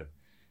weirdo?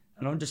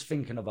 And I'm just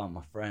thinking about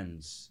my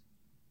friends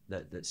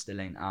that still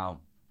ain't out,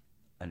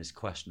 and it's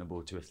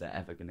questionable to if they're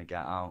ever going to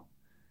get out.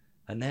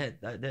 And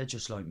they're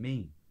just like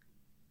me.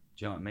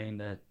 Do you know what I mean?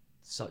 They're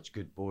such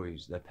good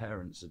boys. Their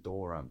parents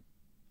adore them.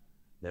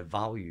 They're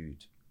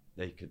valued.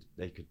 They could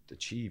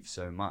achieve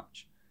so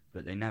much,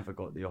 but they never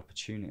got the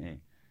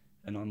opportunity.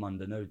 And I'm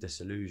under no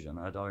disillusion.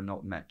 Had I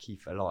not met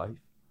Keith alive,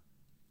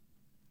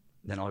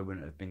 then I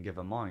wouldn't have been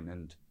given mine,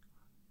 and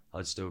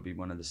I'd still be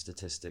one of the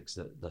statistics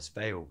that's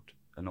failed,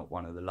 and not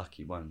one of the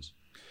lucky ones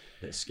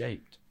that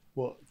escaped.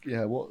 What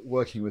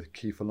working with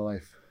Keith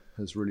Alive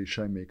has really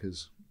shown me,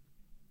 because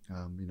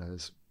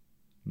there's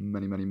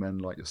many men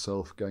like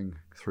yourself going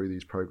through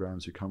these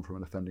programs who come from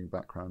an offending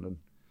background, and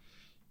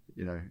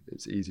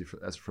it's easy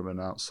as from an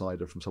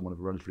outsider, from someone of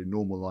a relatively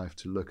normal life,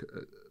 to look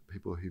at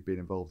people who've been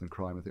involved in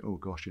crime and think, oh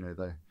gosh,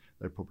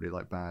 they're probably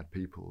like bad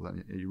people.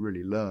 And you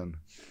really learn,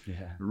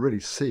 really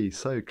see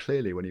so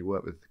clearly when you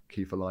work with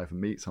Key for Life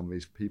and meet some of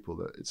these people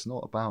that it's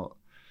not about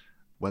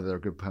whether they're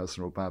a good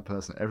person or a bad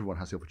person. Everyone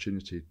has the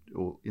opportunity,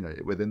 or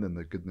within them,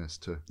 the goodness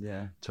to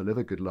live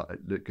a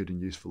good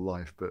and useful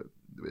life. But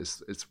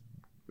it's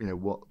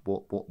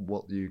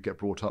what you get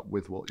brought up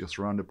with, what you're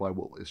surrounded by,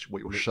 what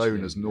you're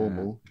shown as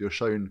normal. If you're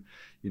shown,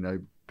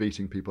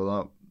 beating people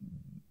up,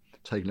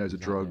 taking loads of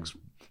drugs,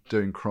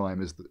 doing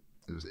crime is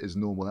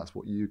normal. That's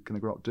what you're going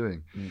to grow up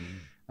doing.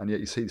 And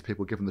yet you see these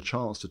people given the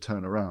chance to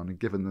turn around and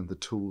given them the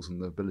tools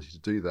and the ability to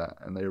do that,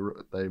 and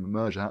they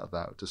emerge out of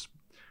that just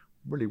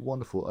really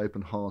wonderful,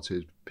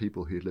 open-hearted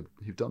people who've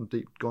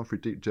gone through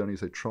deep journeys.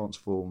 They've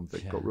transformed.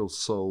 They've got real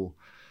soul,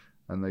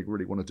 and they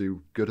really want to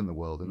do good in the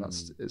world. And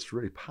it's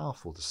really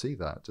powerful to see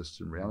that just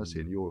in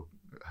reality. And you're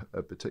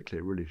particularly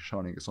a really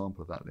shining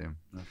example of that, Liam.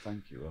 No,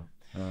 thank you.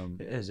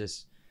 It is.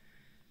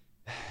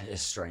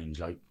 It's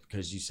strange,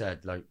 because you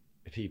said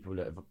people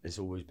that it's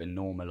always been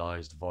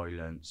normalised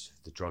violence,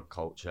 the drug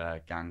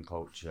culture, gang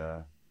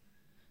culture,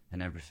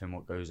 and everything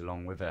what goes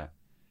along with it.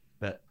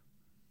 But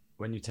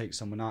when you take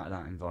someone out of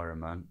that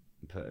environment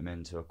and put them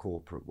into a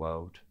corporate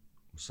world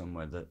or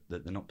somewhere that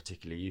they're not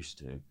particularly used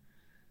to,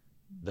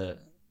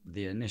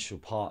 the initial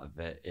part of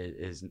it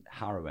is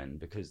harrowing,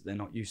 because they're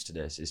not used to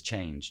this. It's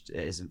changed.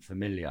 It isn't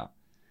familiar.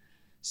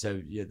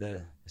 So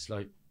it's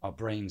like our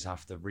brains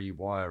have to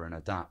rewire and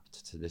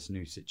adapt to this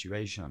new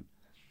situation.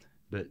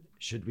 But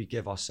should we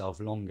give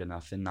ourselves long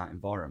enough in that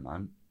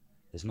environment,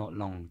 it's not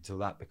long till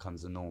that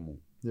becomes the normal.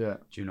 Yeah.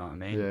 Do you know what I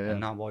mean? Yeah. And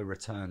now I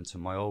return to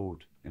my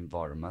old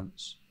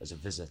environments as a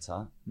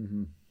visitor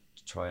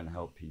to try and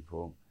help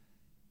people,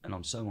 and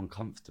I'm so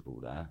uncomfortable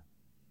there.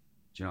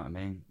 Do you know what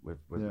I mean? With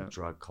the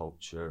drug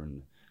culture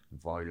and the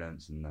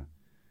violence and the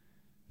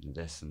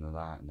this and the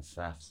that and the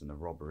thefts and the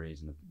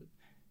robberies and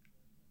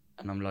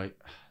I'm like,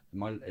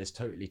 it's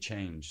totally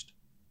changed.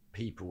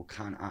 People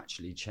can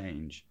actually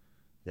change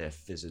their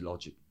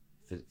physiology.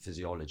 Do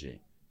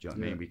you know what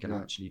I mean? We can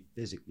actually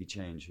physically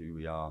change who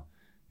we are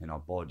in our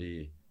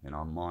body, in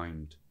our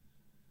mind,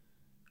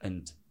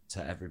 and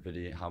to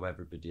everybody, how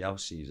everybody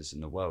else sees us in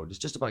the world. It's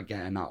just about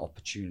getting that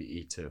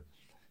opportunity to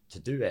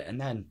do it,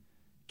 and then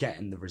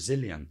getting the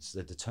resilience,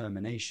 the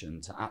determination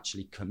to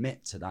actually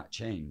commit to that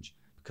change.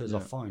 Because I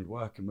find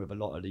working with a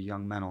lot of the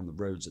young men on the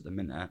roads at the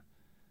minute,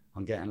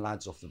 I'm getting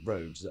lads off the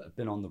roads that have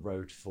been on the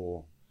road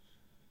for,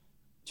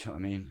 do you know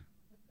what I mean,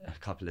 a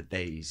couple of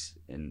days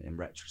in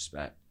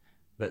retrospect,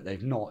 but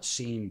they've not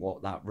seen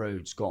what that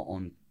road's got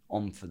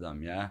on for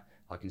them.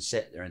 I can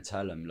sit there and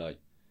tell them,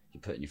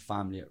 you're putting your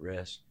family at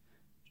risk.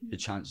 The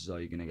chances are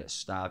you're going to get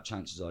stabbed.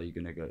 Chances are you're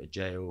going to go to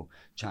jail.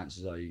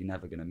 Chances are you're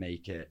never going to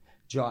make it.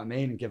 Do you know what I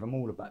mean? And give them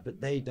all about,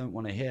 but they don't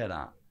want to hear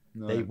that.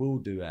 No. They will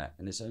do it.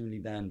 And it's only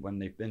then when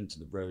they've been to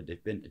the road,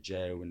 they've been to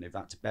jail, and they've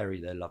had to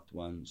bury their loved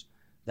ones,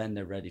 then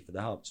they're ready for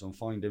the help. So I'm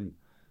finding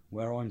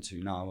where I'm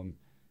to now, I'm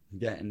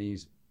getting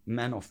these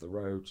men off the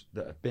road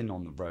that have been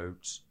on the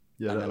roads,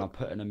 and then I'm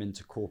putting them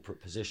into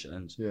corporate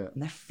positions, and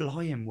they're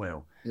flying,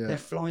 Will. They're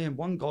flying.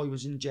 One guy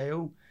was in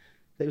jail.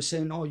 They were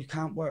saying, oh, you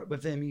can't work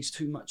with him. He's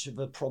too much of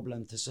a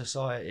problem to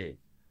society.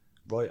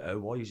 Right,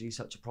 why is he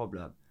such a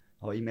problem?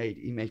 Oh, he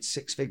made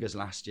 6 figures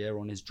last year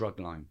on his drug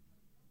line.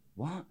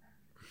 What?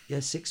 Yeah,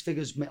 6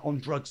 figures on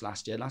drugs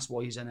last year. That's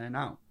why he's in there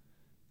now.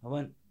 I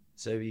went,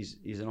 so he's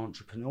an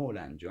entrepreneur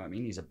then, do you know what I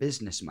mean? He's a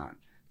businessman.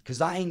 Because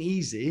that ain't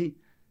easy.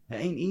 It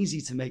ain't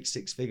easy to make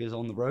 6 figures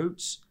on the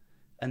roads.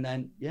 And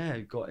then,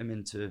 got him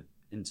into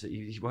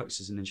he works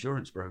as an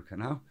insurance broker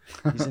now.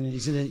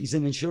 He's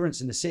in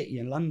insurance in the city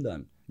in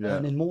London,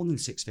 earning more than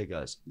 6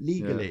 figures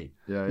legally.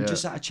 We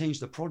just had to change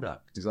the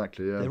product.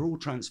 Exactly, They're all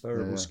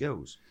transferable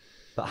skills.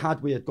 But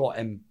had we had got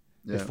him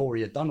before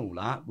he had done all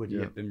that, would he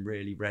have been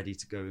really ready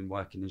to go and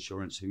work in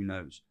insurance? Who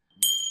knows?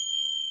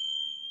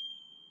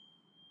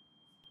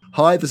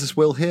 Hi, this is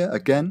Will here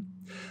again.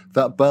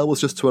 That bell was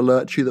just to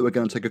alert you that we're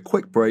going to take a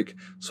quick break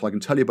so I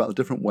can tell you about the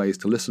different ways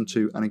to listen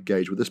to and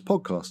engage with this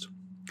podcast.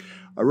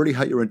 I really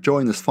hope you're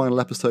enjoying this final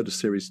episode of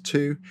Series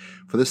 2.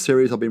 For this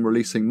series, I've been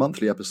releasing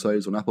monthly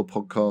episodes on Apple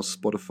Podcasts,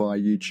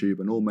 Spotify, YouTube,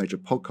 and all major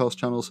podcast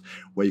channels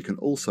where you can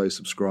also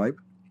subscribe.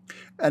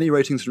 Any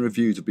ratings and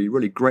reviews would be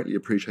really greatly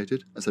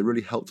appreciated, as they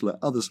really help to let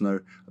others know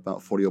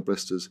about Follow Your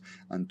Blisters.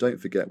 And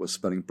don't forget, we're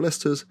spelling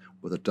blisters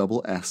with a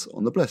double S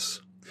on the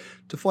bliss.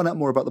 To find out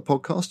more about the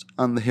podcast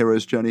and the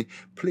hero's journey,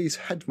 please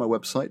head to my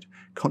website,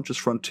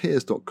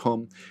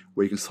 consciousfrontiers.com,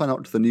 where you can sign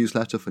up to the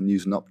newsletter for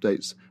news and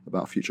updates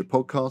about future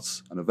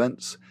podcasts and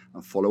events,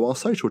 and follow our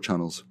social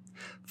channels.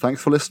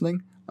 Thanks for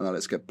listening, and now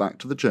let's get back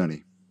to the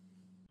journey.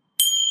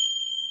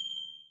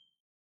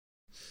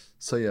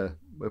 So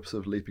we're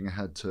sort of leaping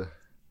ahead to...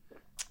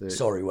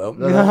 Sorry, Will.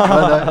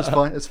 No,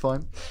 it's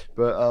fine.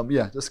 But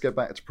let's get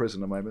back to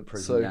prison a moment.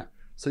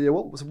 So yeah,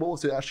 what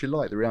was it actually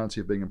like? The reality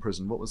of being in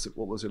prison. What was it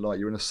like?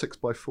 You were in a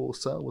 6x4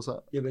 cell. Was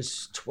that? It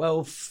was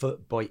 12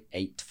 foot by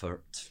 8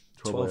 foot.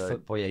 12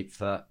 foot by 8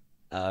 foot.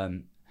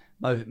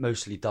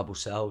 Mostly double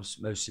cells,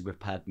 mostly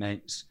with pad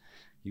mates.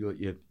 You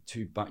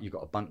got you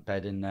got a bunk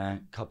bed in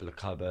there, a couple of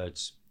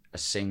cupboards, a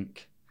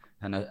sink,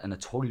 and a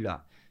toilet.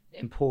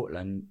 In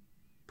Portland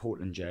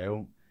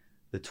jail,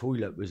 the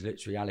toilet was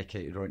literally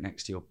allocated right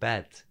next to your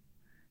bed.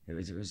 It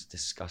was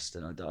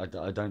disgusting. I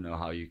don't know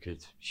how you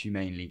could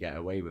humanely get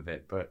away with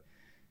it, but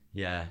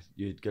yeah,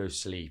 you'd go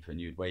sleep and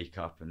you'd wake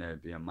up and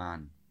there'd be a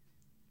man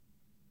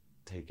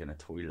taking a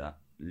toilet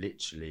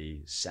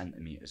literally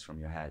centimeters from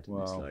your head.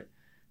 Wow. It's like,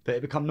 but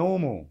it become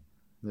normal.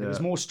 Yeah. It was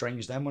more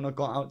strange then when I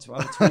got out to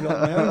have a toilet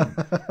on my own.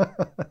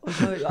 I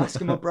was like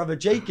asking my brother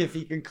Jake if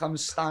he can come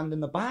stand in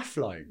the bath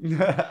like.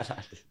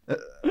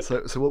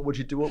 So what would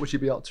you do? What would you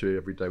be up to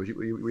every day? Were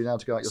you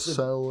allowed to go out your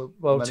cell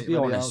many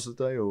hours a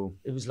day? Or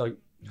it was like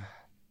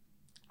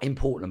in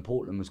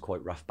Portland was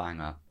quite rough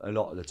banger. A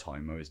lot of the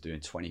time I was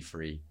doing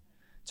 23,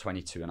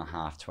 22 and a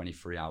half,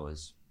 23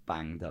 hours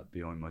banged up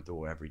behind my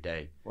door every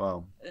day.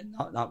 Wow. And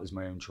that was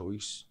my own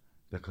choice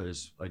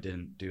because I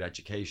didn't do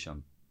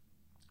education.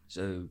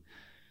 So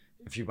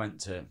if you went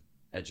to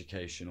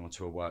education or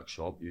to a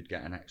workshop, you'd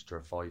get an extra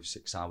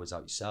 5-6 hours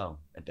out your cell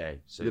a day.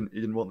 So you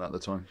didn't want that at the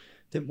time?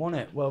 Didn't want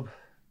it. Well,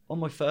 on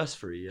my first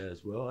 3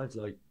 years, I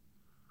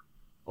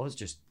was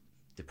just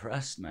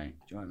depressed, mate.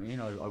 Do you know what I mean?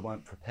 I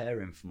weren't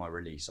preparing for my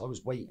release. I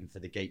was waiting for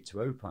the gate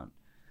to open.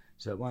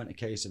 So it weren't a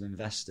case of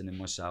investing in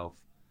myself,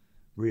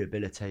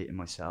 rehabilitating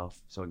myself.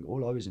 So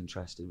all I was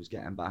interested was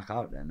getting back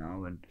out there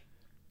now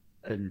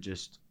and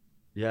just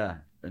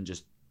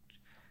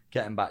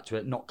getting back to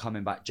it, not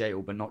coming back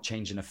jail, but not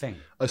changing a thing.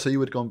 Oh, so you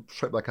would have gone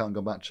straight back out and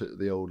gone back to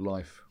the old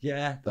life?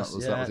 Yeah. That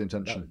was the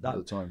intention at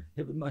the time?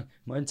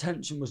 My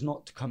intention was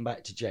not to come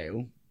back to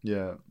jail,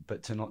 yeah,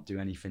 but to not do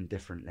anything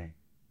differently.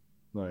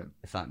 Right.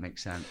 If that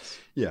makes sense.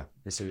 Yeah.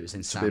 So it was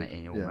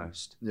insanity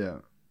almost. Yeah.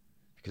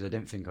 Because I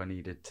didn't think I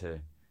needed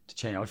to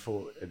change. I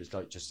thought it was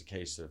like just a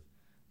case of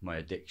my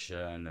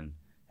addiction and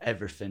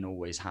everything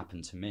always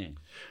happened to me.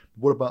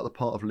 What about the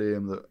part of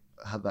Liam that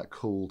had that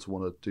call to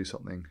want to do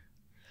something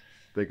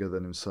bigger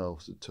than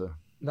himself?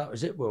 That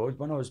was it, Will.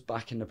 When I was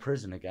back in the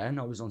prison again,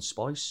 I was on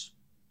Spice.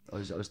 I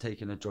was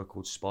taking a drug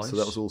called Spice. So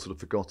that was all sort of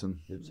forgotten,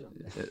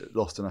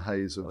 lost in a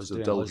haze of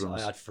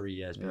doldrums. I had 3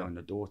 years behind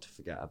the door to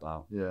forget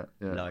about. Yeah,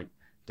 yeah. Like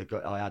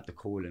I had the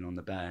calling on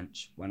the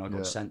bench when I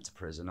got sent to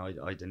prison. I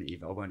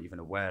weren't even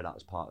aware that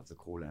was part of the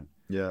calling.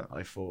 Yeah.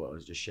 I thought I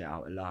was just shit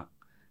out of luck.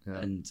 Yeah.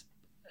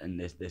 And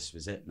this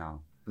was it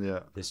now. Yeah.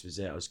 This was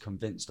it. I was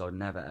convinced I'd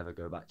never ever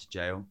go back to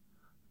jail,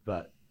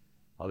 but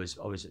I was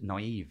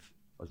naive.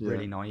 I was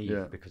really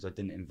naive because I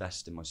didn't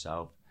invest in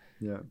myself.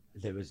 Yeah.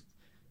 There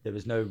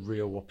was no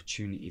real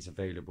opportunities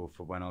available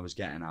for when I was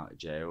getting out of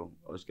jail.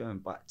 I was going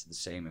back to the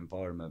same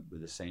environment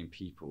with the same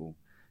people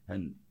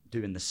and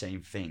doing the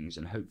same things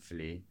and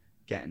hopefully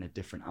getting a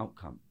different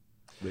outcome,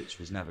 which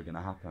was never going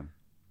to happen.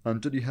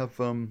 And did you have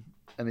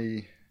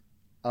any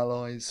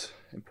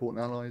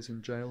important allies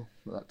in jail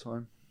at that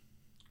time?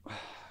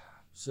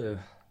 So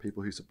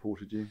people who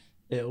supported you?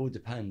 It all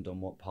depends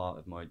on what part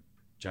of my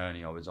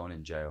journey I was on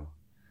in jail.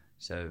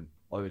 So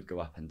I would go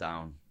up and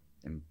down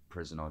in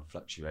prison. I'd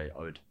fluctuate.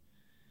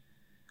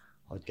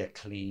 I'd get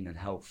clean and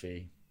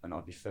healthy, and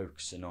I'd be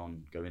focusing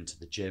on going to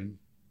the gym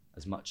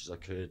as much as I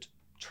could,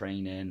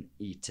 training,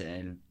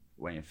 eating,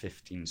 weighing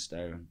 15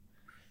 stone,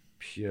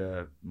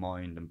 pure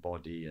mind and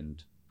body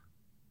and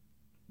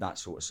that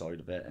sort of side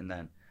of it. And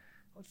then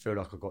I'd feel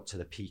like I got to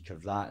the peak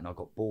of that and I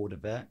got bored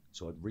of it,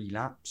 so I'd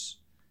relapse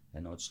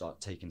and I'd start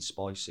taking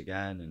Spice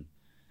again, and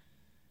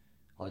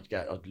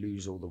I'd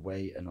lose all the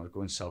weight and I'd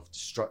go in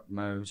self-destruct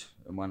mode.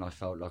 And when I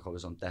felt like I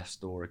was on death's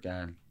door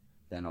again,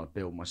 then I'd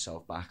build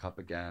myself back up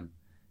again,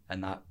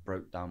 and that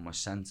broke down my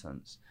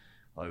sentence.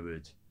 I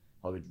would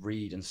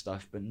read and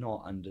stuff, but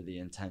not under the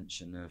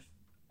intention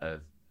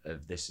of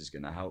this is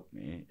going to help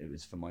me. It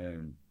was for my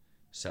own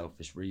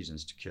selfish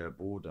reasons to cure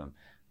boredom.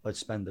 I'd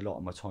spend a lot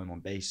of my time on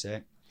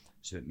basic,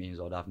 so it means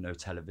I'd have no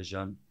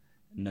television,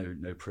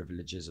 no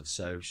privileges of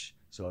social,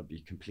 so I'd be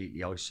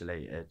completely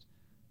isolated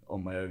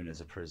on my own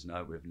as a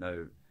prisoner with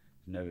no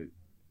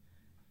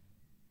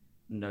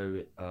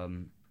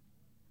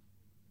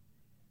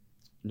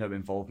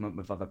involvement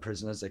with other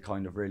prisoners. They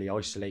kind of really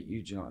isolate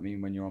you, do you know what I mean,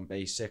 when you're on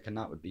basic, and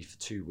that would be for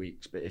 2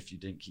 weeks. But if you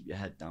didn't keep your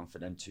head down for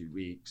them 2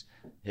 weeks,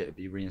 it would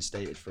be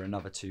reinstated for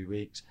another 2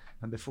 weeks.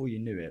 And before you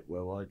knew it,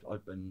 well,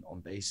 I'd been on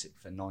basic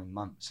for 9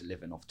 months,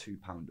 living off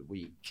 £2 a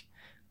week,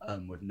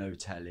 with no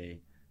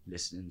telly,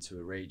 listening to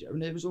a radio.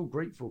 And it was all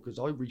grateful because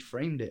I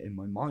reframed it in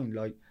my mind.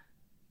 Like,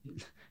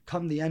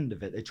 come the end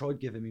of it, they tried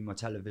giving me my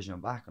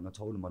television back, and I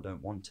told them I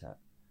don't want it.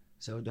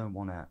 So I don't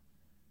want it.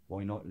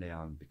 Why not,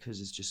 Leon?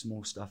 Because it's just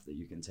small stuff that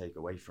you can take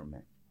away from me.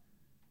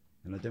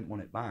 And I didn't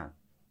want it back.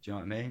 Do you know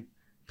what I mean?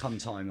 Come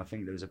time, I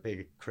think there was a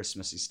big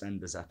Christmas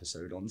EastEnders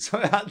episode on, so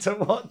I had to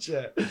watch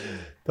it.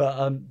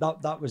 But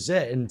that was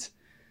it. And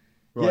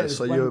right,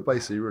 so you were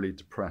basically really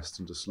depressed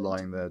and just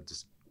lying there,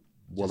 just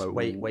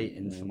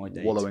waiting for my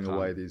day wallowing to come.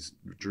 away these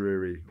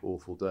dreary,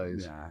 awful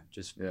days. Yeah,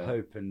 just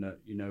hoping that,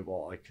 you know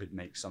what, I could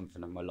make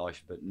something of my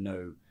life, but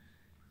no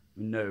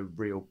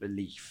real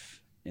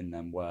belief in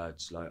them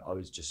words. Like, I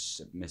was just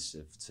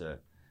submissive to,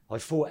 I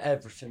thought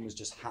everything was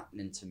just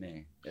happening to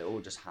me. It all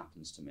just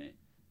happens to me.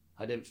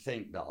 I didn't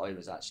think that I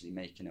was actually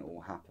making it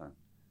all happen.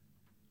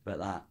 But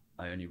that,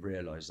 I only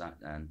realised that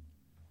then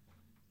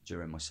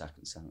during my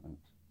second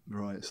sentence.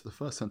 Right. So the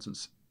first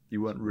sentence,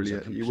 you weren't was a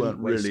really complete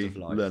waste of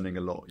life. learning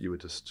a lot. You were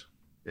just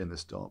in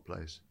this dark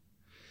place.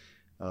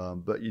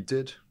 But you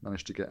did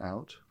manage to get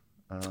out.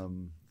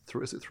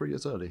 Is it 3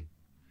 years early?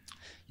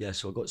 Yeah,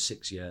 so I got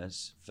 6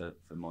 years for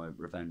my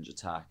revenge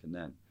attack, and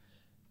then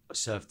I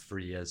served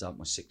 3 years out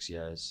my 6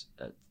 years,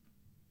 and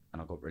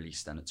I got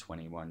released then at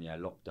 21. Yeah,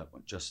 locked up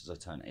just as I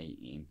turned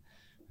 18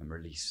 and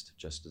released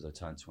just as I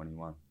turned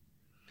 21.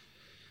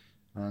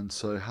 And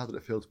so how did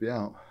it feel to be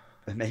out?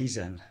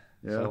 Amazing.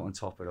 Yeah. Felt on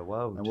top of the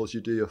world. And what did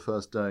you do your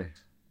first day?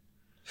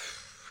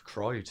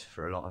 Cried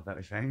for a lot of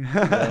everything.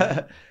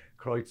 Yeah.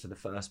 Cried for the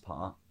first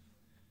part,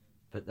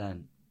 but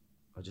then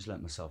I just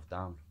let myself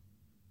down.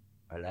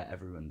 I let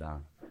everyone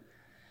down.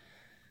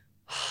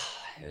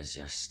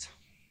 It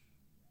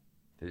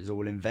was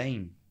all in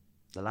vain.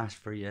 The last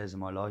 3 years of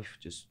my life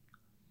just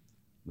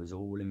was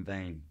all in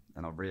vain.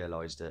 And I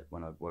realised it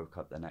when I woke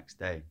up the next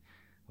day.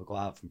 I got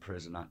out from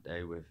prison that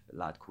day with a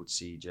lad called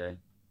CJ.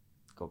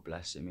 God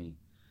bless him.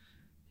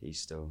 He's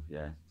still,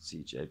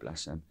 CJ,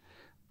 bless him.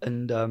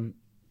 And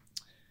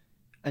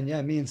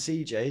yeah, me and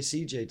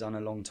CJ done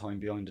a long time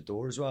behind the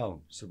door as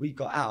well. So we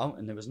got out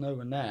and there was no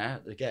one there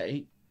at the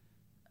gate.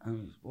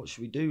 And what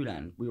should we do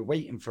then? We were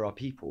waiting for our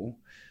people,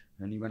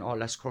 and he went, "Oh,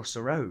 let's cross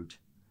the road."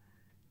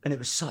 And it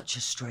was such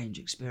a strange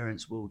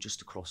experience, Will, just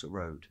to cross a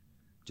road.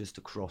 Just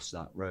to cross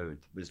that road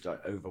was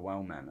like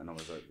overwhelming. And I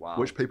was like, wow.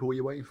 Which people were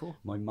you waiting for?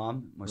 My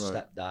mum, my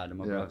stepdad, and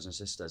my brothers and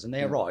sisters. And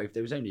they arrived.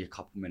 There was only a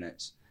couple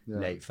minutes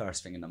late,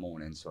 first thing in the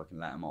morning, so I can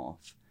let them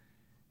off.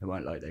 It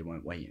weren't like they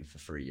weren't waiting for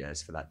 3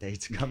 years for that day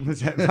to come,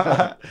 was it?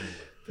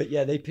 But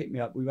yeah, they picked me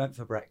up. We went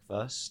for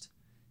breakfast.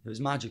 It was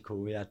magical.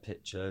 We had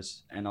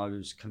pictures, and I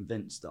was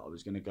convinced that I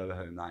was going to go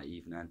home that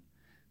evening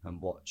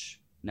and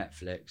watch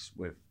Netflix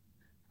with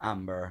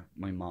Amber,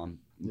 my mum,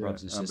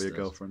 brothers and sisters. Amber,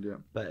 your girlfriend, yeah.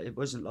 But it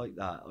wasn't like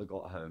that. I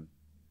got home.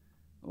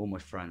 All my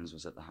friends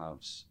was at the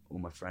house. All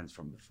my friends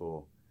from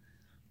before.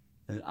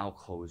 The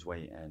alcohol was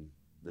waiting.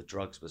 The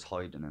drugs was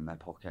hiding in their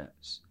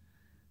pockets.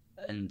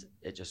 And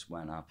it just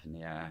went up in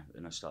the air,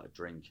 and I started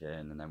drinking,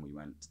 and then we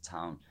went to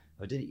town.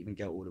 I didn't even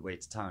get all the way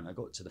to town. I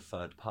got to the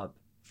third pub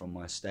from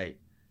my estate,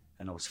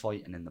 and I was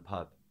fighting in the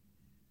pub.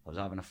 I was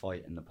having a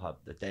fight in the pub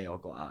the day I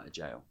got out of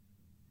jail.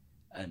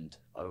 And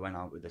I went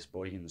out with this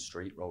boy in the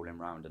street, rolling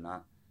around and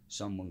that.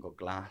 Someone got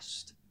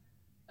glassed,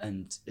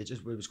 and it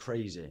was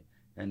crazy.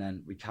 And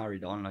then we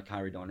carried on. I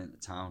carried on into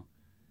town.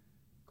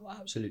 Got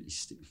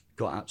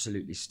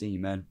absolutely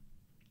steaming.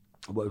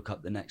 I woke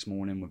up the next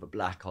morning with a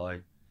black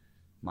eye.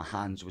 My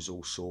hands was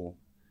all sore.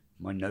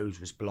 My nose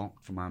was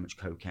blocked from how much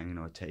cocaine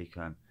I'd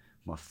taken.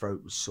 My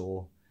throat was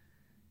sore.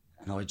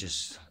 And I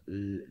just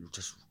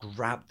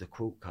grabbed the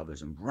quilt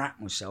covers and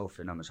wrapped myself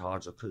in them as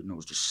hard as I could. And I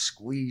was just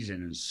squeezing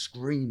and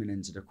screaming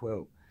into the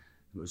quilt.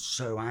 I was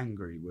so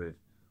angry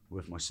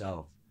with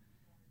myself.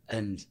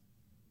 And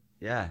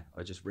yeah,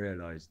 I just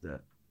realised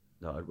that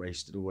I'd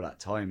wasted all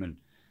that time. And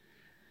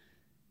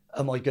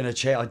am I going to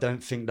change? I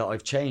don't think that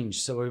I've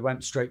changed. So I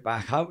went straight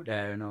back out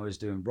there, and I was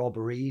doing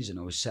robberies, and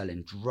I was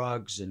selling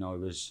drugs, and I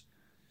was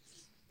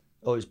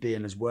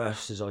being as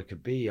worse as I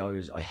could be.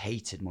 I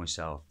hated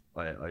myself.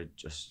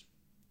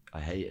 I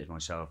hated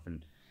myself,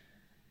 and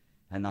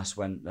that's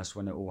when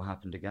it all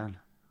happened again.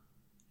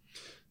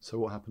 So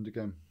what happened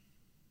again?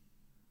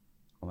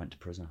 I went to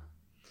prison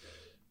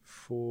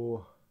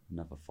For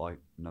another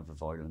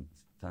violent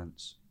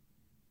offence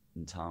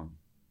in town.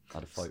 I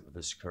had a fight with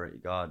a security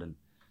guard, and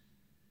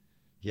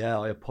yeah,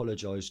 I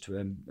apologised to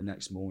him the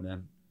next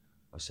morning.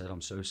 I said,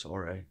 "I'm so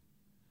sorry.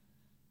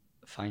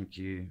 Thank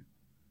you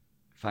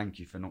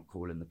for not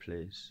calling the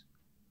police."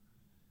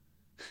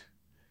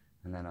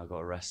 And then I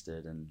got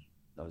arrested, and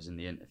I was in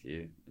the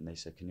interview, and they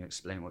said, "Can you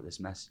explain what this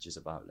message is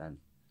about then?"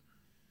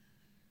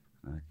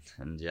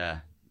 And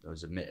yeah, I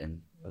was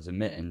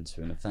admitting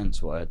to an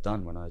offence what I had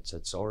done when I had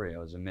said sorry. I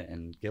was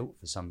admitting guilt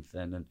for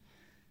something, and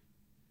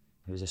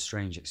it was a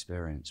strange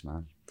experience,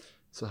 man.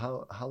 So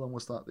how long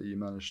was that you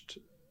managed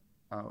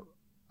out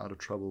of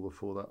trouble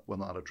before that? Well,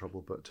 not out of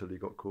trouble, but till you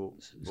got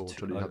caught, or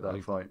till you had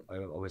that fight? I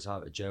was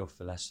out of jail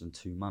for less than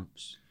 2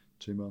 months.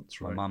 2 months,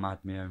 right. My mum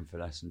had me home for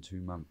less than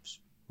 2 months.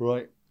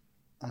 Right.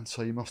 And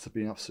so you must have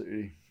been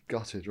absolutely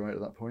gutted, right,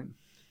 at that point?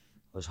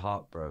 I was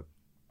heartbroken.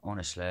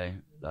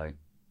 Honestly, like,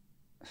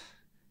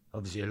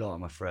 obviously a lot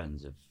of my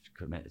friends have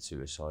committed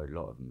suicide. A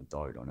lot of them have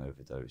died on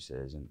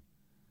overdoses. And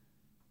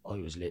I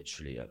was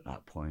literally at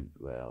that point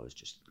where I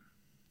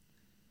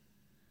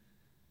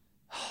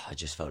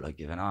just felt like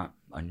giving up.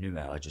 I knew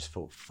it. I just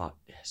thought, fuck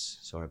this.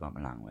 Sorry about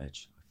my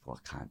language. I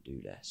thought, I can't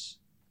do this.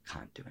 I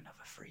can't do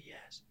another 3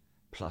 years.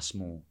 Plus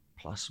more.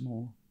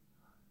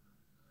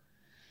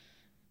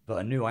 But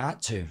I knew I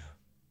had to.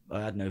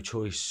 I had no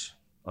choice.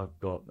 I've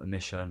got a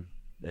mission.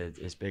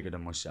 It's bigger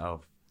than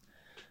myself.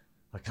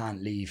 I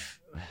can't leave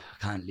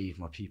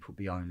my people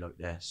behind like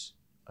this.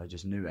 I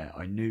just knew it.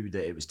 I knew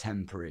that it was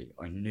temporary.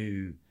 I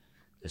knew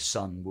the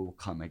sun will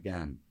come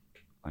again.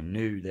 I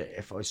knew that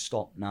if I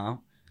stop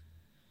now,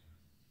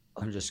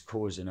 I'm just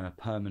causing a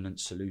permanent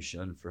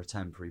solution for a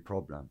temporary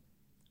problem.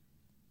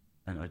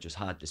 And I just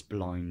had this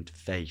blind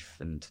faith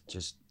and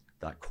just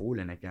that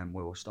calling again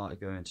where I started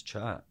going to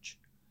church.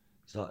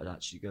 Started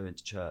actually going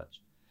to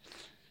church.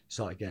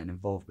 Started getting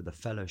involved with the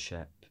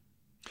fellowship.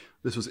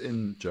 This was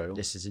in jail?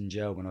 This is in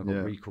jail when I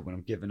got recalled, when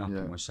I'm giving up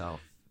on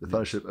myself. The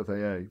fellowship of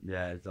AA?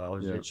 Yeah, I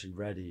was literally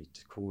ready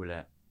to call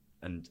it.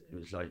 And it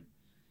was like,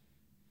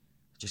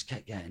 I just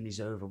kept getting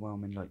these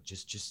overwhelming, like,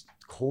 just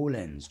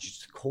call-ins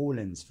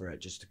for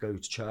it, just to go to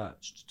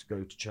church,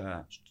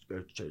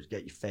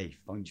 get your faith,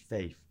 find your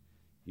faith.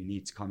 You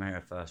need to come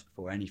here first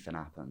before anything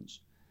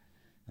happens.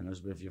 And I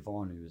was with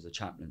Yvonne, who was the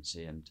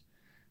chaplaincy, and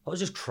I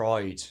just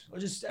cried.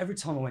 Every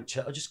time I went to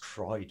church, I just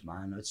cried,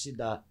 man. I'd see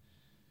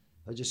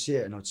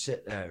it and I'd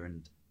sit there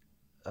and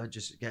I'd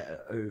just get an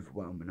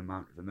overwhelming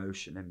amount of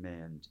emotion in me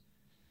and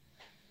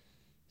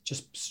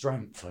just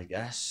strength, I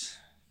guess.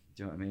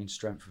 Do you know what I mean?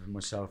 Strength within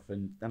myself.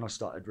 And then I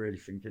started really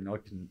thinking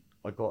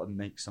I got to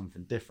make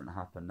something different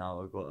happen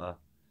now. I've got to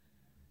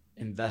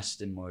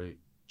invest in my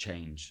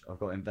change. I've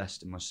got to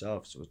invest in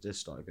myself. So I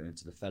just started going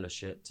to the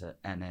fellowship, to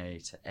NA,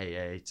 to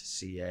AA, to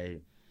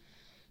CA,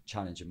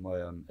 challenging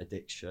my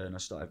addiction. I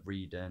started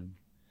reading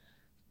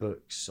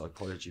books,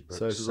 psychology books.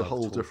 So this is a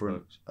whole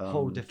different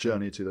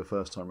journey to the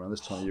first time around.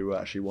 This time you were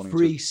actually wanting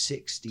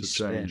 360 to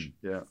spin. change.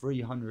 Yeah.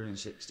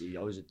 360.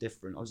 I was a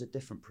different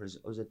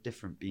prison. I was a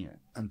different being.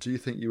 And do you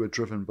think you were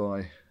driven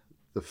by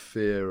the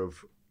fear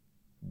of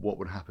what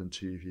would happen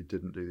to you if you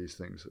didn't do these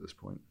things at this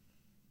point?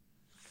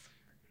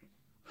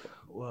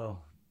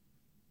 Well,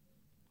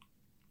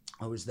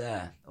 I was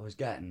there. I was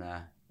getting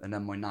there, and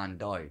then my nan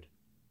died,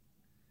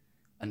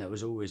 and it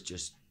was always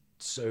just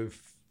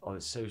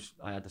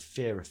I had the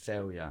fear of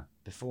failure.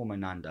 Before my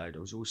nan died, I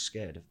was always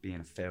scared of being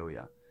a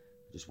failure.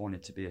 I just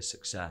wanted to be a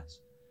success.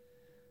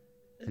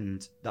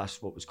 And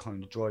that's what was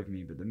kind of driving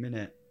me. But the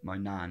minute my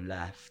nan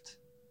left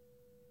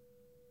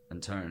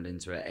and turned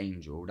into an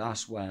angel,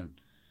 that's when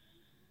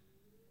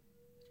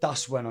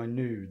I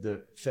knew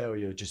that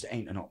failure just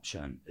ain't an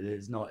option.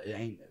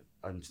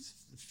 And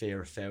the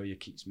fear of failure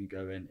keeps me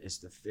going. It's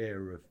the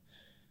fear of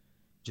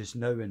just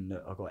knowing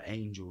that I've got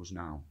angels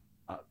now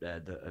up there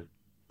that are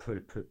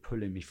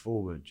pulling me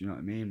forward. Do you know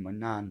what I mean?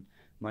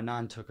 My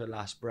nan took her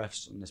last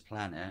breaths on this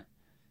planet,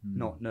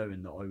 not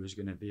knowing that I was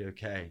going to be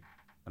okay.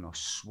 And I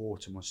swore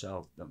to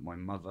myself that my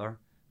mother,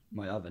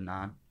 my other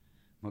nan,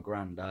 my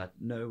granddad,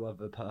 no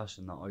other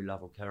person that I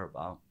love or care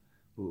about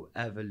will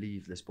ever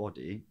leave this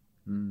body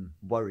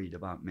worried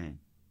about me.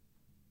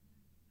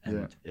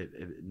 And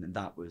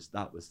that was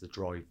the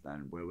drive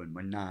then, where when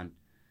my nan,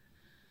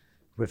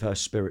 with her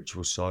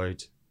spiritual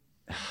side,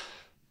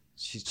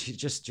 she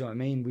just, do you know what I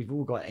mean? We've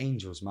all got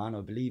angels, man.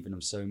 I believe in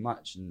them so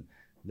much. And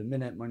the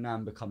minute my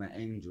nan became an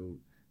angel,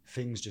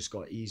 things just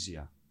got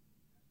easier.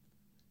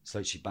 It's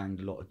like she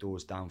banged a lot of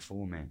doors down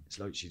for me. It's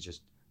like she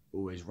just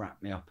always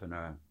wrapped me up in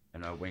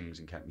her wings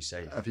and kept me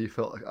safe. Have you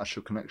felt like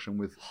actual connection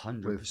with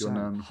 100%, your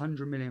nan?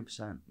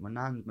 100,000,000%. My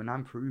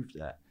nan proved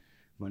it.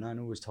 My nan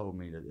always told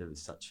me that there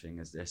was such thing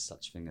as this,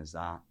 such thing as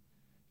that.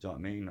 Do you know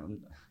what I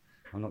mean?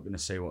 I'm not going to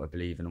say what I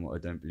believe in and what I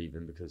don't believe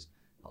in, because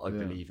I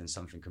believe in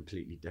something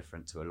completely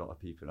different to a lot of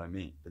people I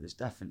meet. But there's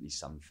definitely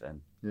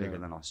something bigger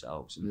than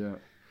ourselves. And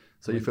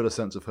so you feel a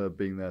sense of her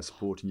being there,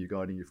 supporting you,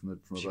 guiding you from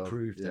above. She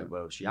proved it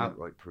well. She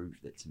outright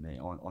proved it to me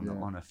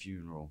on a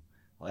funeral.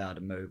 I had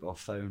a mobile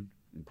phone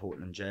in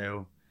Portland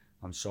jail.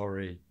 I'm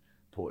sorry,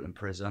 Portland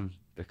prison,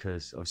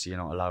 because obviously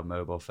you're not allowed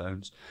mobile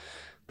phones.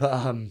 But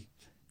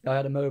I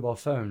had a mobile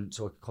phone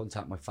so I could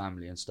contact my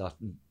family and stuff.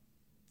 And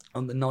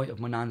on the night of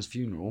my nan's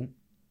funeral,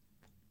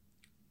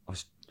 I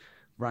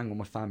rang all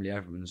my family,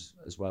 everyone's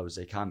as well as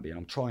they can be, and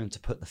I'm trying to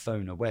put the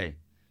phone away.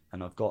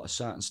 And I've got a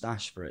certain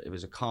stash for it. It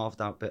was a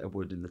carved out bit of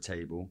wood in the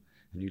table,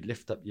 and you'd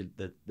lift up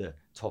the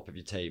top of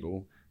your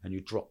table and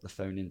you'd drop the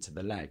phone into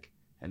the leg,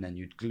 and then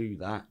you'd glue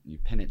that and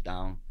you'd pin it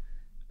down,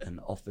 and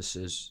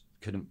officers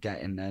couldn't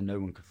get in there, no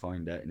one could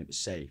find it, and it was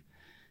safe.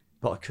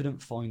 But I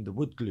couldn't find the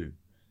wood glue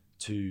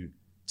to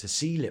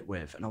seal it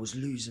with, and I was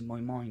losing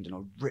my mind, and I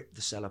ripped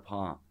the cell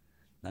apart.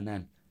 And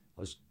then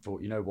I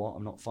thought, you know what,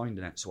 I'm not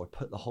finding it. So I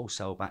put the whole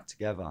cell back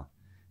together,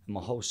 and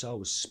my whole cell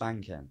was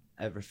spanking.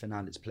 Everything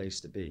had its place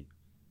to be.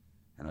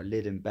 And I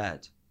laid in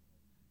bed,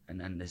 and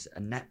then a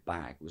net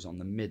bag was on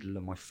the middle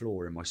of my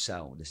floor in my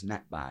cell, this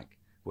net bag,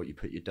 what you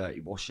put your dirty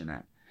wash in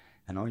it.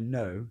 And I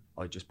know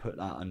I just put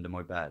that under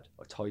my bed.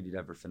 I tidied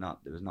everything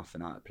up. There was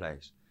nothing out of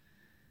place.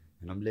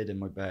 And I'm laid in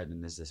my bed,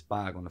 and there's this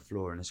bag on the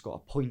floor, and it's got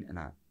a point in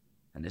it.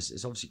 And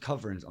it's obviously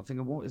covering. I'm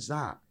thinking, what is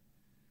that?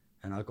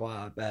 And I got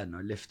out of bed and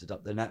I lifted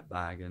up the net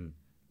bag, and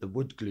the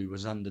wood glue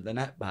was under the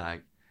net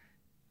bag.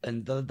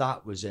 And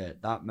that was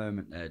it. That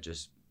moment there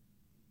just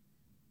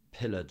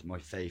pillared my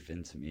faith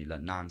into me,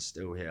 like, Nan's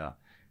still here.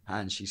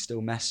 and she's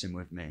still messing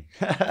with me.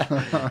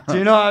 Do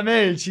you know what I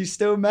mean? She's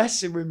still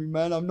messing with me,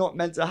 man. I'm not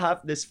meant to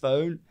have this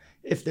phone.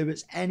 If there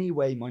was any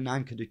way my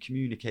nan could have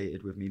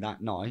communicated with me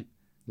that night,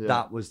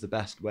 that was the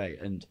best way.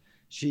 And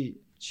she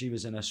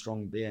was in a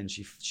strong being.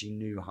 She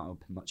knew how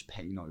much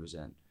pain I was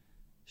in.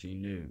 She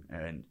knew,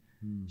 and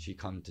she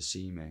come to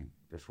see me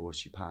before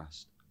she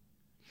passed.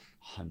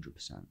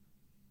 100%.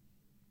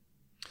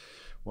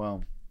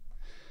 Wow.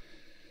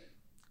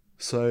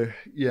 So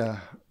yeah,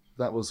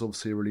 that was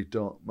obviously a really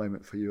dark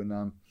moment for you and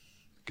Nan,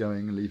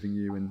 going and leaving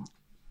you, and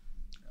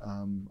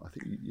I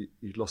think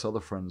you'd lost other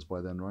friends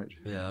by then, right?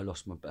 Yeah, I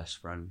lost my best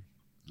friend.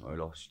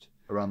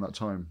 Around that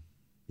time.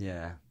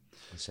 Yeah,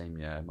 the same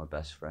year. My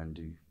best friend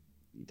who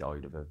he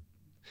died of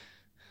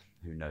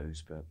who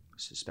knows, but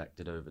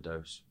suspected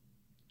overdose.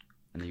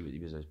 And he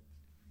was a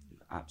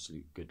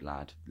absolute good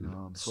lad.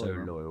 So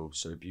loyal,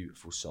 so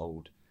beautiful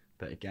souled.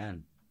 But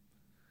again,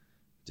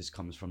 just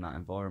comes from that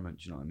environment,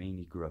 do you know what I mean?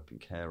 He grew up in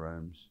care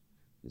homes.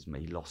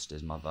 He lost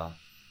his mother.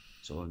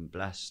 So I'm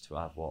blessed to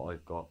have what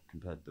I've got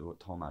compared to what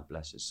Tom had,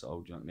 bless his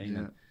soul, do you know what I mean? Yeah.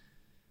 And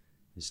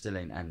it still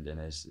ain't ending.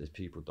 There's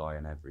people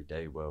dying every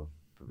day, Will,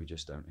 but we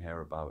just don't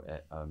hear about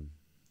it.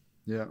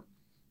 Yeah.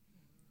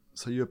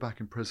 So you were back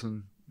in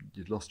prison,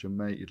 you'd lost your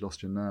mate, you'd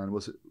lost your nan.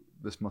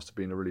 This must have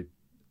been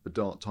a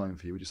dark time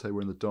for you. Would you say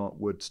we're in the dark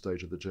wood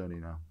stage of the journey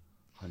now?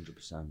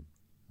 100%.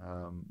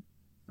 And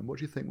what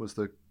do you think was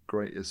the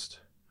greatest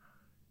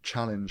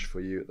challenge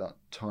for you at that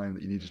time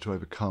that you needed to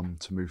overcome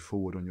to move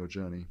forward on your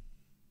journey?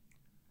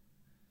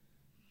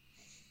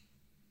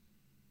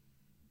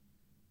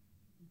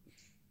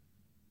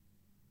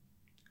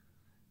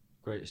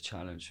 Greatest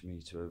challenge for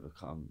me to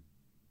overcome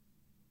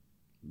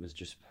was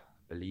just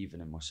believing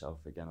in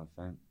myself again.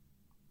 I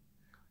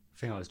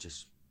think I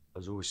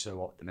was always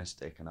so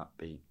optimistic and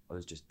upbeat. I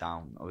was just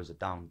down. I was a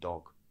down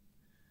dog.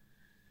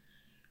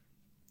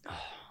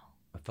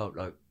 I felt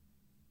like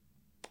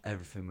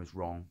everything was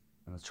wrong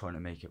and I was trying to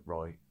make it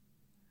right,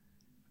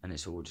 and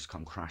it's all just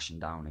come crashing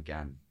down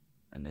again.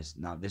 And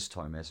this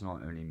time it's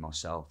not only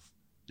myself,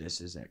 this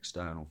is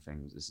external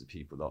things, this is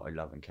people that I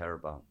love and care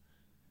about.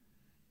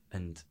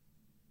 And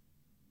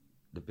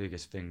the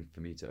biggest thing for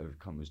me to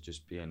overcome was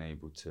just being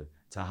able to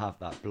have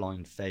that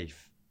blind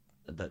faith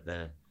that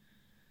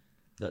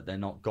they're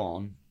not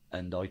gone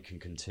and I can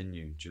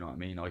continue. Do you know what I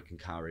mean? I can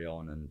carry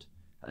on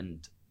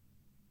and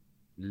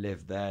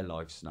live their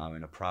lives now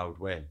in a proud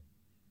way.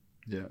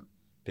 Yeah.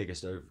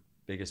 Biggest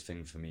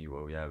thing for me,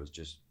 was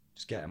just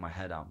getting my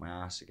head out my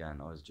ass again.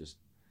 I was just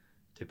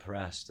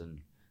depressed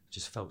and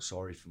just felt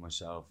sorry for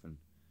myself, and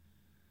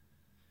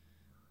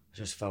I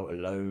just felt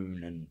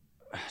alone, and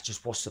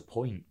just what's the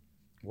point?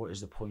 What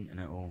is the point in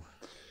it all?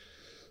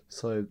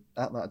 So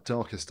at that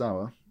darkest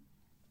hour,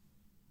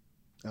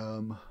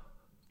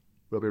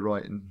 we'll be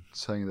right in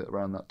saying that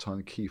around that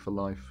time Key for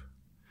Life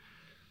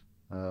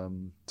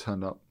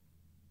turned up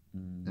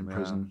in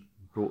prison,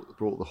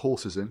 brought the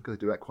horses in, because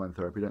they do equine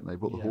therapy, don't they?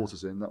 Brought the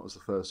horses in. That was the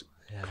first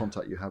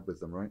contact you had with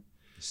them, right?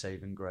 The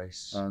saving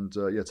grace. And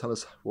tell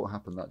us what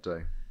happened that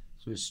day.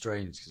 So it was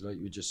strange, because like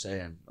you were just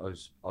saying, I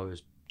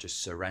was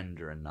just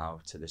surrendering now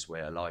to this way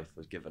of life. I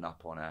was giving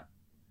up on it,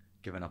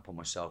 giving up on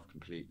myself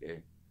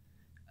completely.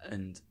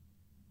 And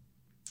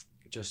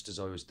just as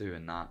I was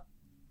doing that,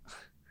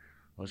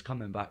 I was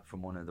coming back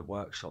from one of the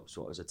workshops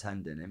what I was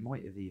attending. It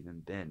might have even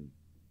been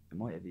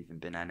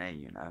NA,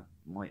 you know,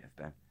 it might have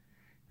been.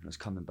 And I was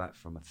coming back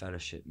from a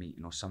fellowship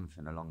meeting or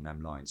something along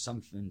them lines,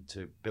 something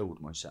to build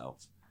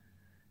myself.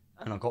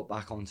 And I got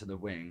back onto the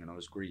wing and I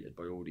was greeted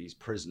by all these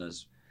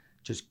prisoners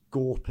just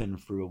gawping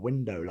through a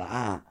window like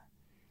that.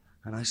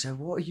 And I said,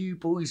 "What are you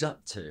boys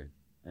up to?"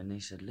 And they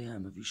said,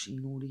 "Liam, have you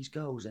seen all these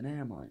girls in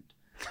Airmind?"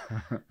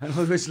 And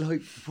I was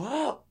like,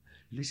 "What?"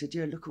 And they said,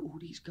 "Yeah, look at all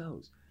these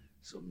girls."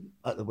 So I'm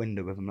at the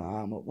window with them like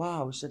that. I'm like,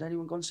 "Wow." I said,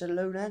 "Anyone gone say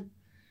hello then?"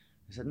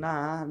 I said,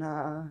 nah.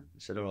 I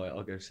said, "All right,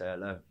 I'll go say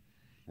hello."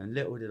 And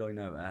little did I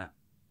know that,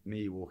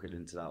 me walking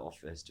into that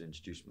office to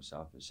introduce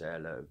myself and say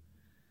hello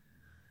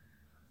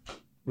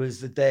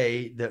was the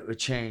day that would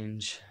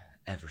change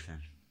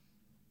everything.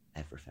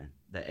 Everything.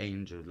 The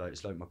angel, like,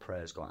 it's like my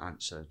prayers got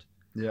answered.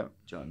 Yeah.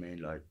 Do you know what I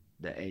mean? Like,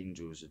 the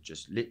angels had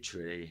just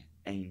literally,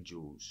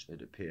 angels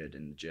had appeared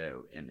in the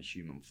jail in a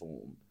human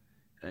form.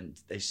 And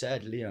they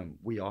said, "Liam,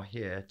 we are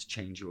here to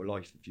change your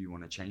life if you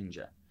want to change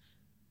it."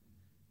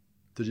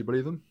 Did you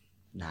believe them?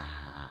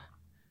 Nah,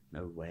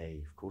 no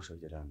way. Of course I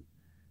didn't.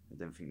 I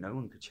don't think no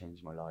one could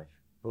change my life.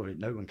 Well,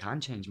 no one can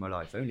change my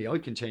life. Only I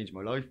can change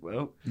my life,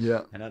 Will.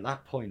 Yeah. And at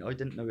that point, I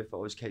didn't know if I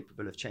was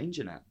capable of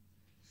changing it,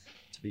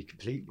 to be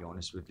completely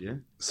honest with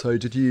you. So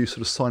did you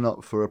sort of sign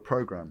up for a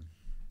program?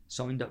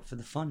 Signed up for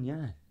the fun,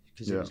 yeah.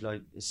 Because it was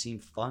like, it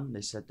seemed fun.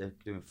 They said they're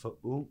doing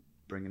football,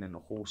 bringing in the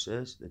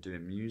horses. They're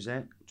doing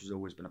music, which has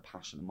always been a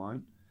passion of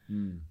mine.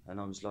 And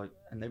I was like,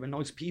 and they were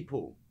nice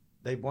people.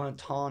 They weren't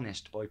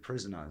tarnished by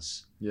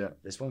prisoners. Yeah.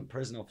 This weren't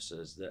prison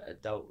officers that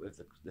had dealt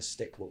with the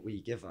stick what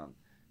we give them.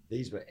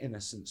 These were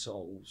innocent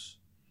souls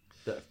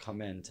that have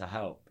come in to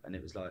help. And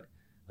it was like,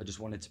 I just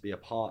wanted to be a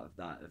part of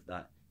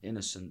that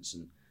innocence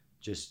and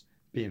just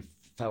being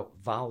felt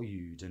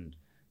valued and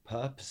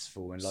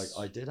purposeful, and like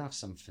I did have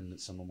something that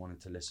someone wanted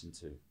to listen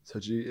to. So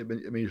do you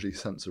immediately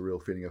sense a real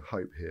feeling of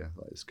hope here?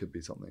 Like this could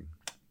be something.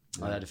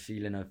 I had a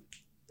feeling of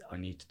I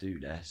need to do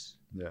this.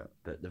 Yeah.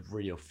 But the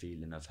real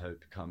feeling of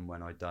hope come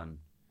when I done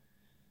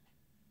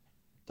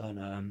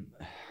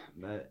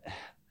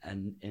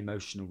an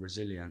emotional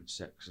resilience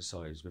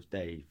exercise with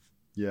Dave.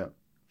 Yeah.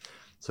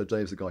 So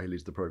Dave's the guy who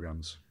leads the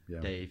programs. Yeah.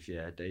 Dave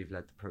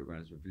led the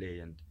programs with Lee,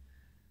 and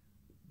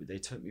they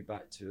took me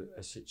back to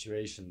a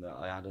situation that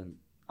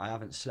I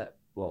hadn't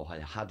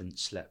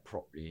slept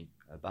properly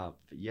about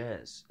for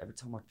years. Every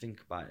time I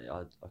think about it,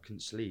 I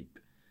couldn't sleep.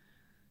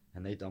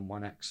 And they done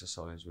one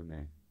exercise with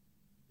me,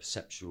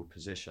 perceptual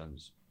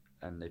positions,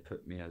 and they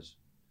put me as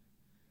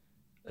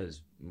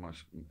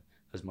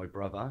my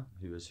brother,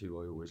 who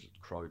I always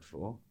cried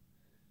for,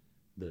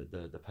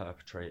 the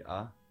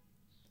perpetrator,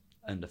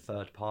 and the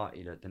third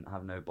party that didn't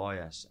have no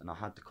bias. And I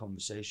had the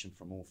conversation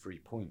from all 3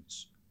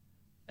 points,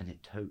 and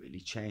it totally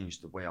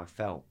changed the way I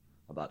felt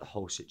about the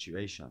whole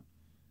situation.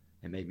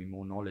 It made me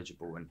more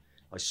knowledgeable, and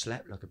I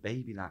slept like a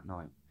baby that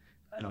night.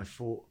 And I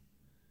thought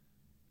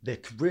there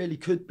really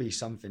could be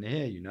something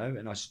here, you know.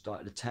 And I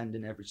started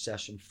attending every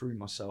session, threw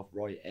myself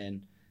right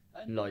in,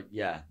 and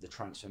the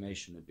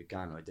transformation had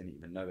begun. I didn't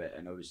even know it,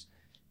 and I was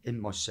in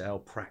my cell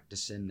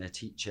practicing their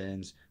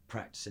teachings,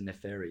 practicing their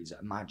theories,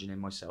 imagining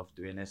myself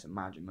doing this,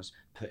 imagining myself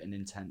putting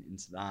intent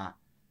into that,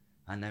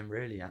 and then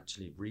really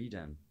actually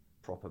reading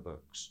proper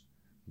books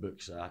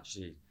that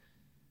actually,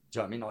 do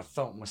you know what I mean? I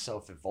felt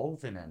myself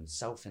evolving and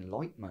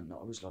self-enlightenment.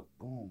 I was like,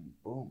 boom,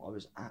 boom. I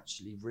was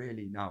actually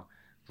really now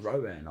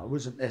growing. I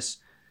wasn't this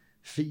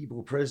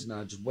feeble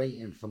prisoner just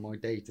waiting for my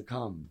day to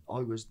come. I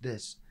was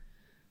this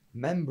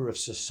member of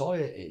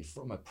society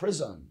from a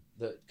prison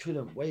that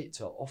couldn't wait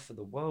to offer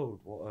the world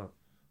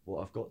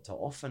what I've got to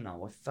offer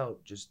now. I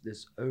felt just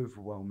this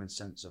overwhelming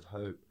sense of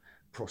hope,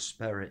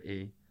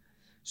 prosperity,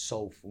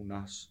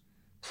 soulfulness,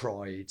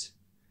 pride,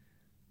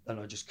 and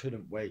I just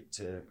couldn't wait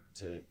to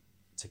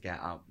get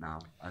out now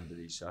under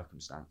these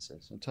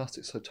circumstances.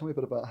 Fantastic. So tell me a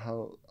bit about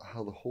how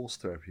the horse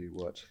therapy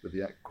worked with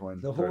the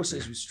equine. The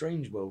horses was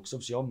strange, Will, because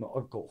obviously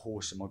I've got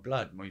horse in my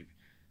blood.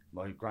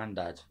 My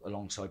granddad,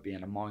 alongside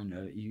being a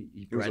miner,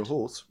 he was a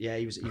horse. Yeah,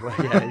 he was a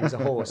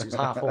horse. He was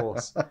half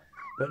horse.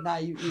 But no,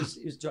 he was.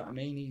 Do you know what I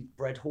mean? He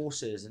bred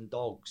horses and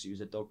dogs. He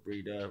was a dog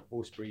breeder,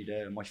 horse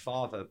breeder. And my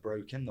father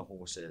broke in the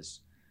horses.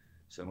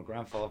 So my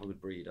grandfather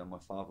would breed them. My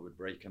father would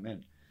break them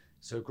in.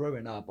 So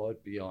growing up,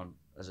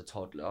 as a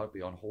toddler, I'd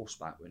be on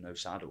horseback with no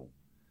saddle.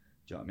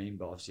 Do you know what I mean?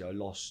 But obviously I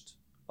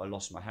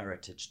lost my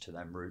heritage to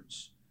them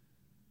roots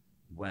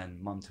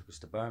when Mum took us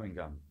to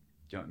Birmingham.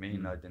 Do you know what I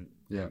mean? I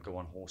didn't go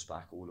on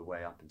horseback all the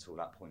way up until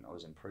that point. I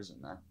was in prison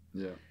then.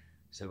 Yeah.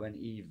 So when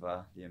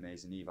Eva, the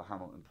amazing Eva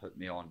Hamilton, put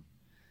me on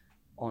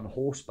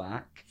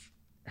horseback,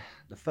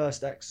 the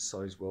first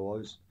exercise, I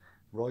was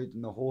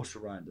riding the horse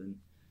around, and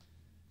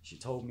she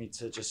told me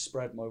to just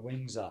spread my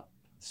wings up,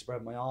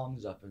 spread my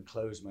arms up and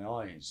close my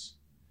eyes.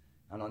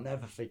 And I'll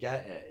never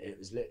forget it.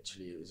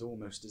 It was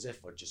almost as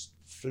if I just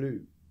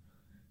flew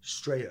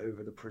straight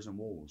over the prison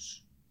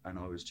walls, and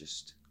I was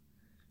just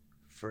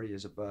free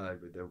as a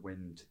bird with the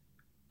wind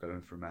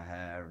going through my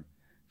hair and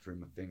through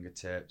my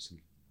fingertips.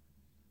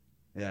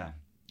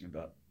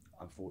 But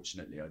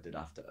unfortunately I did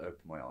have to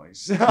open my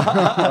eyes.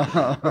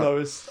 I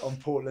was on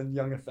Portland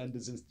Young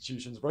Offenders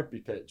Institution's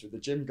rugby pitch with the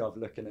gym gov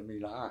looking at me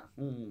like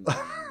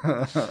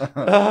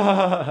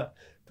that.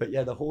 But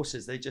yeah, the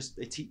horses, they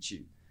teach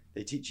you.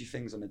 They teach you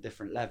things on a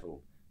different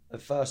level.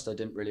 At first I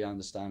didn't really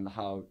understand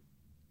how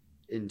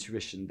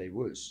intuition they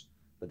was,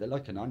 but they're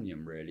like an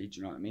onion really, do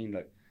you know what I mean?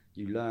 Like,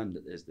 you learn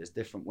that there's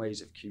different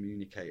ways of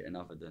communicating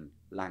other than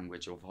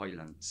language or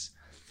violence.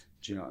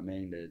 Do you know what I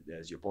mean?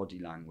 There's your body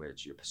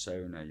language, your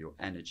persona, your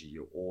energy,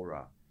 your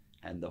aura.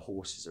 And the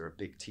horses are a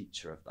big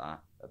teacher of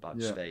that,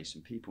 about space.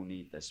 And people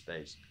need their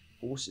space.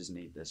 Horses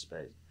need their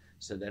space.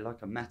 So they're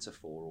like a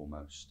metaphor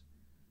almost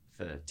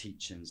for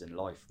teachings in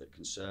life that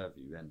can serve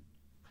you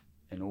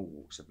in all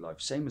walks of life.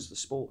 Same as the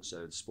sport.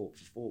 So the Sport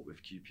for Thought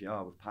with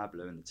QPR, with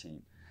Pablo and the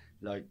team.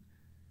 Like,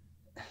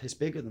 it's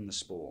bigger than the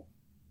sport.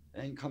 It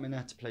ain't coming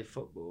there to play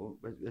football.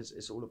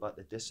 It's all about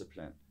the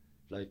discipline.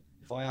 Like,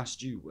 if I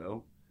asked you,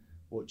 Will,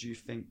 what do you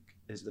think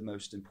is the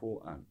most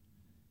important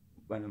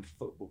when a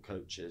football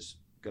coach is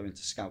going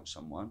to scout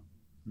someone?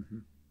 Mm-hmm.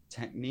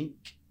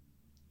 Technique,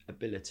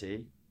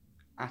 ability,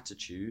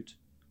 attitude,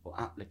 or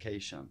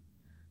application?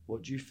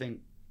 What do you think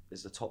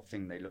is the top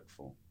thing they look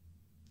for?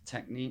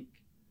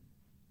 Technique,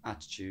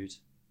 attitude,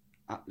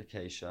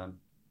 application.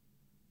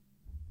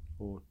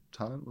 Or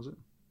talent, was it?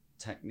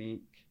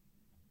 Technique,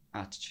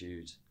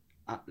 attitude,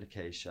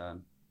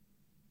 application,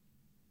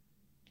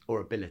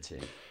 or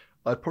ability?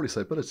 I'd probably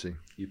say ability.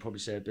 You'd probably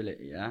say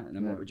ability, yeah? And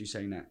then what would you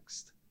say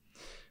next?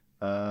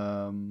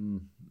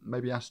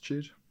 Maybe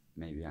attitude.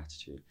 Maybe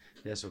attitude.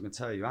 Yeah, so I can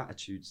tell you,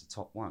 attitude's the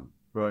top one.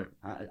 Right.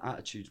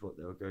 Attitude's what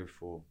they'll go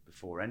for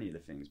before any of the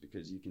things,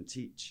 because you can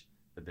teach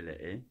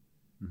ability.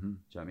 Mm-hmm. Do you know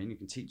what I mean? You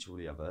can teach all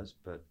the others,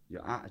 but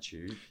your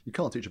attitude... You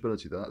can't teach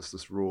ability, though. That's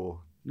just raw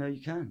No,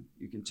 you can.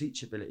 You can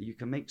teach ability. You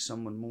can make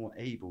someone more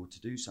able to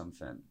do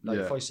something. Like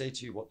Yeah. if I say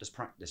to you, what does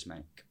practice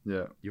make?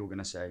 Yeah. You're going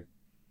to say,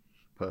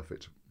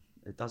 Perfect.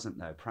 it doesn't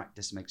though.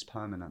 Practice makes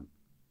permanent.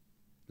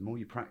 The more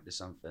you practice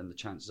something, the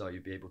chances are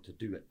you'll be able to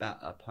do it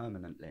better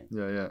permanently.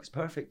 Yeah. Yeah. Because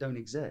perfect don't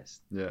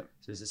exist. Yeah.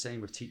 So it's the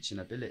same with teaching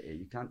ability.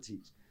 You can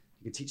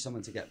teach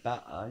someone to get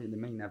better, and they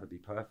may never be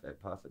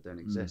perfect. Perfect don't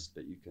exist,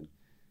 but you can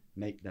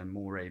make them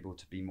more able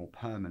to be more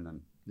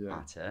permanent Yeah.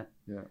 at it.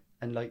 Yeah.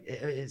 And like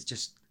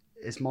it's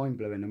mind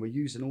blowing. And we're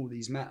using all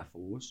these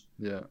metaphors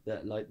Yeah.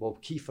 that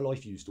Key for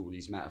Life used all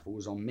these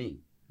metaphors on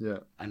me, Yeah.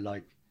 and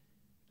like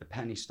the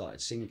penny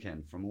started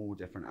sinking from all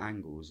different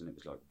angles, and it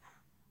was like.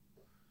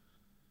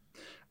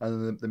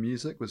 And the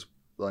music was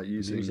like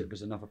using Music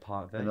was another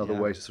part of it. another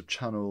way to sort of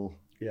channel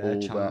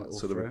all channel that it all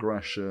sort of through.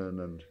 aggression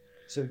and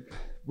So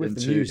with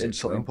into the music, into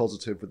something though,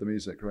 positive with the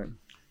music, right?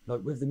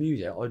 like with the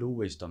music, I'd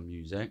always done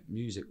music.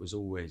 Music was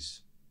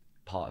always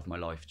part of my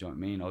life. Do you know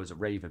what I mean? I was a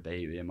raver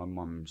baby in my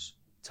mum's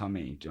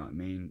tummy. Do you know what I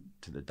mean?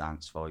 To the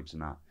dance vibes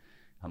and that.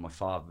 And my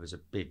father was a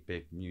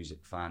big music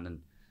fan, and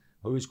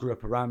I always grew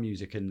up around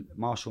music. And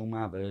Marshall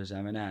Mathers,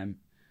 Eminem,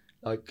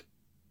 like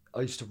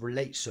I used to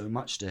relate so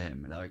much to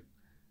him. Like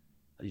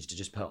I used to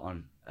just put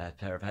on a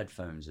pair of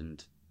headphones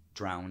and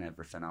drown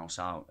everything else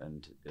out,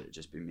 and it'd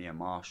just be me and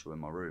Marshall in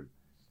my room.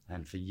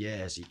 And for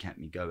years he kept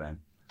me going.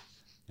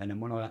 And then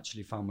when I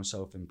actually found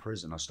myself in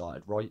prison, I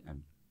started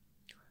writing,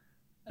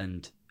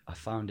 and I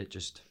found it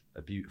just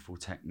a beautiful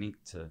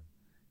technique to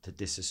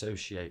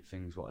disassociate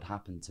things what had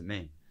happened to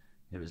me.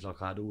 It was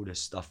like I had all this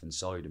stuff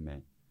inside of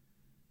me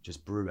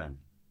just brewing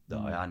that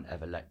I hadn't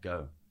ever let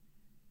go.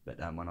 But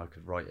then when I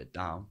could write it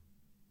down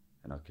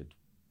and I could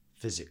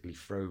physically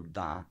throw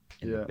that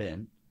in the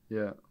bin,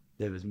 Yeah.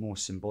 there was more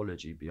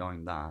symbology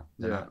behind that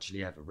than I Yeah.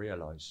 actually ever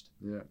realised.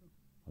 Yeah.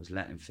 I was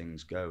letting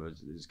things go.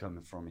 It was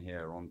coming from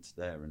here onto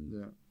there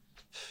and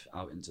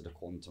out into the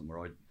quantum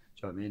where do you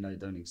know what I mean? They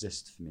don't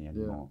exist for me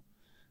anymore.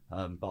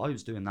 But I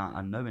was doing that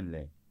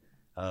unknowingly.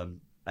 And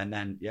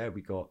then,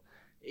 we got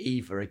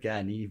Eva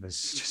again.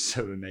 Eva's just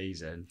so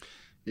amazing.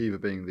 Eva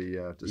being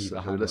the, just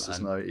Eva who listeners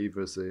Hamilton. know,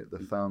 Eva is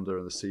the founder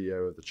and the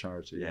CEO of the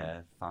charity.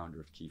 Yeah, founder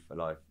of Key for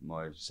Life,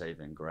 my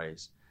saving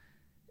grace.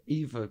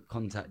 Eva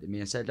contacted me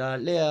and said,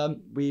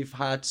 Liam, we've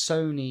had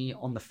Sony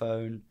on the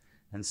phone,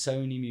 and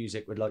Sony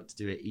Music would like to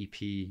do an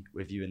EP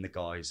with you and the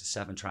guys, a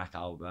 7-track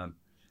album.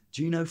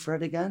 Do you know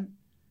Fred again?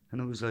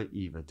 And I was like,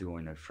 Eva, do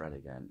I know Fred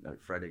again?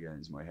 Like, Fred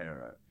again's my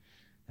hero.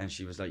 And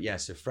she was like, yeah,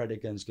 so Fred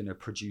again's going to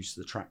produce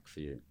the track for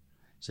you.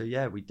 So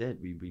yeah, we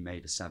did. We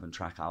made a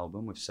 7-track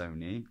album with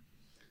Sony.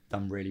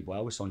 Done really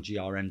well. It's on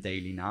GRM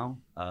Daily now.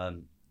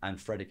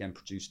 And Fred again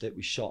produced it.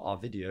 We shot our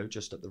video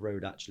just up the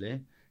road,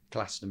 actually.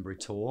 Glastonbury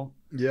tour.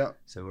 Yeah.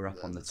 So we're up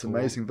on the It's tour. an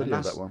amazing video,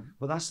 And that one.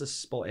 Well, that's the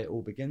spot it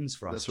all begins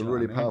for us. That's do a you know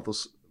really what I mean?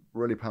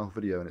 really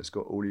powerful video, and it's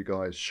got all you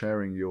guys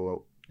sharing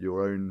your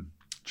own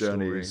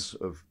journeys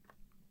of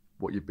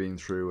what you've been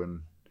through,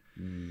 and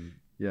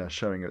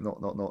sharing it,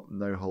 not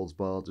no holds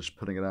barred, just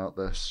putting it out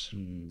there,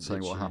 saying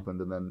literally. what happened,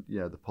 and then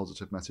the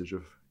positive message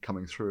of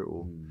coming through it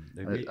all.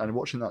 And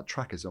watching that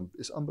track is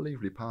it's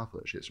unbelievably powerful.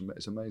 Actually,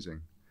 it's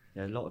amazing.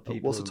 Yeah, a lot of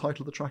people. What's the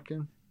title of the track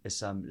in?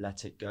 It's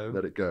Let It Go.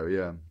 Let It Go.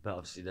 Yeah. But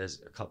obviously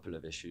there's a couple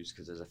of issues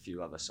because there's a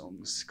few other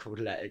songs called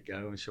Let It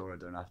Go. I'm sure I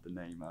don't have to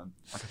name them.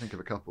 I can think of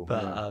a couple.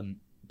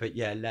 But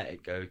yeah, Let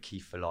It Go, Key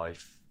for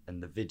Life,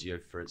 and the video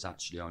for it's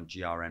actually on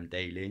GRM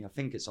Daily. I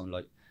think it's on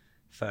like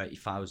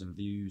 30,000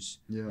 views.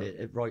 Yeah.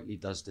 It rightly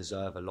does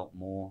deserve a lot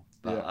more.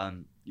 But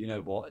you know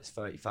what? It's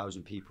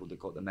 30,000 people that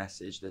got the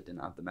message that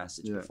didn't have the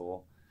message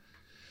before.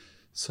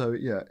 So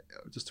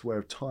just aware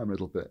of time a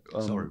little bit.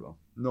 Sorry, Will.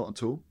 Not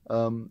at all.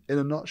 In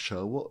a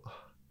nutshell, what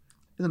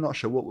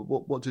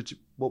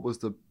was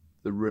the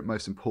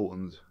most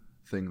important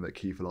thing that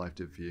Key for Life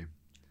did for you?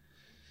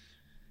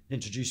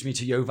 Introduced me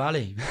to Yo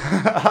Valley.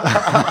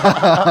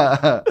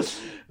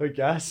 I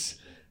guess.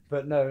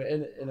 But no,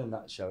 in a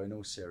nutshell, in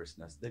all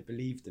seriousness, they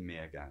believed in me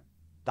again.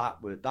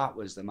 That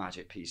was the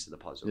magic piece of the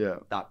puzzle. Yeah.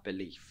 That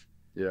belief.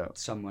 Yeah.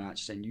 Someone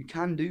actually saying, you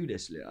can do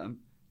this, Liam.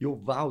 You're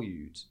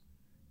valued.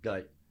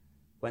 Like,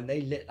 when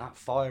they lit that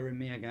fire in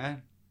me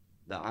again,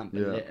 that hadn't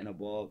been lit in a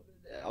while,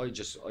 I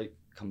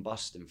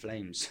combust in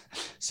flames,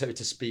 so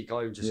to speak.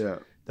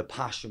 The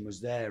passion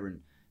was there, and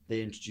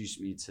they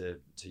introduced me to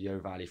Yo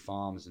Valley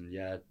Farms, and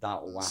that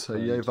all happened. So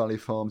Yo Valley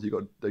Farms, you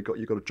got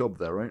a job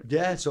there, right?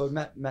 Yeah, so I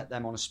met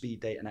them on a speed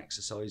date and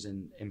exercise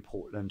in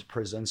Portland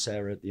prison.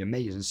 The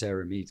amazing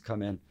Sarah Mead,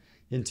 come in,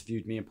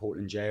 interviewed me in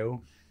Portland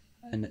jail,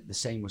 and the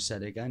same was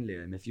said again,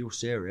 Liam. If you're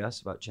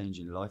serious about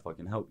changing your life, I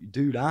can help you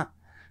do that.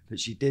 But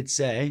she did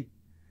say,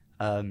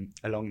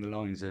 along the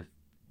lines of,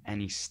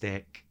 any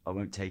stick, I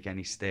won't take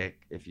any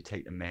stick. If you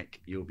take the mick,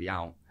 you'll be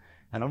out.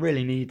 And I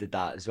really needed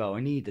that as well. I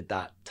needed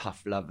that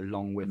tough love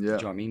along with, do you know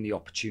what I mean, the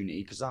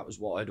opportunity, because that was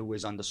what I'd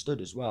always understood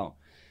as well.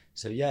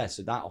 So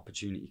that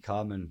opportunity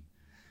come, and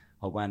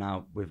I went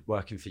out with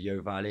working for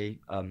Yo Valley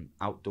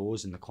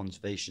outdoors in the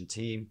conservation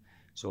team.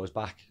 So I was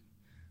back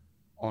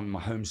on my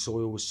home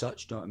soil as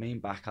such, do you know what I mean?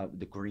 Back out with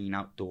the green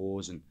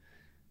outdoors and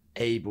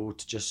able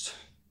to just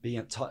be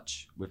in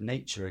touch with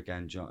nature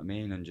again, do you know what I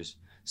mean? And just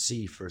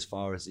see for as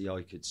far as the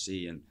eye could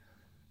see,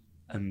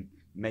 and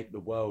make the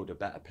world a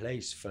better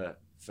place for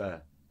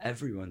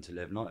everyone to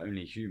live, not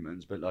only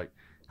humans, but like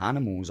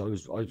animals.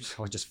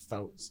 I just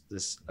felt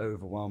this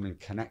overwhelming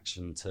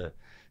connection to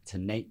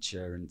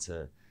nature and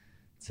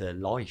to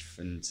life,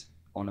 and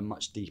on a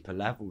much deeper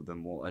level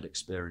than what I'd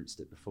experienced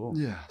it before.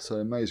 Yeah, so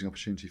amazing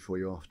opportunity for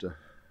you after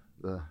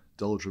the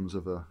doldrums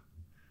of a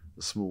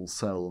small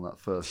cell and that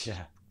first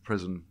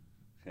prison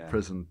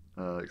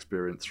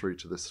experience through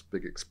to this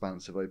big,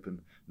 expansive,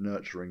 open,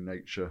 nurturing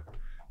nature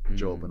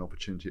job and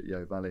opportunity at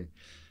Yeo Valley.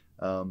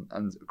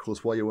 And of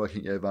course, while you're working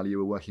at Yeo Valley, you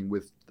were working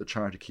with the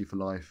charity Key for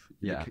Life.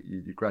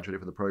 You graduated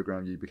from the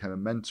program. You became a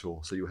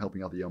mentor, so you were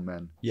helping other young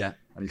men. Yeah,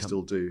 and you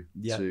still do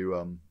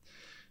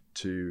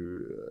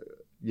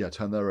to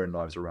turn their own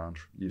lives around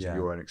using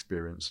your own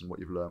experience and what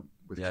you've learned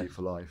with Key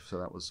for Life. So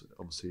that was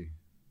obviously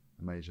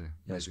amazing.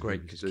 Yeah, it's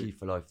great because Key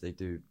for Life, they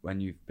do, when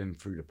you've been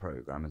through the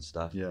program and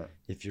stuff. Yeah.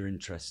 If you're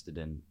interested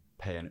in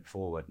paying it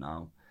forward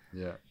now,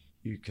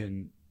 you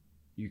can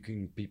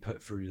be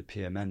put through the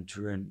peer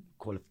mentoring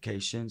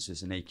qualifications.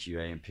 There's an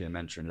AQA and peer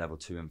mentoring level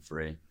 2 and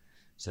 3.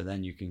 So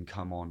then you can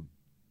come on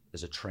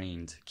as a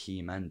trained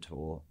key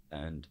mentor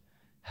and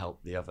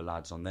help the other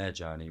lads on their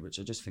journey, which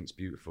I just think is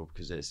beautiful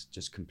because it's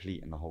just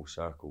completing the whole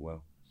circle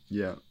well.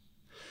 Yeah.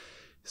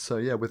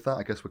 So with that,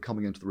 I guess we're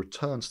coming into the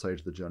return stage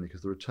of the journey,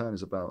 because the return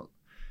is about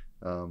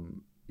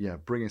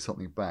bringing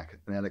something back,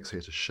 an elixir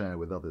to share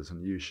with others.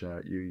 And you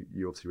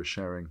obviously were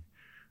sharing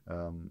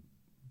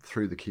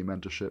through the key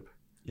mentorship.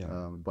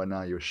 By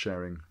now you were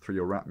sharing through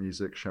your rap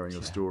music, sharing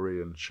your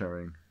story and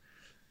sharing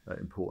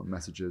important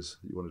messages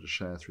that you wanted to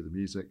share through the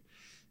music.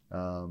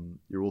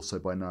 You're also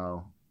by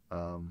now,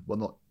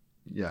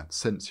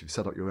 since you've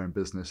set up your own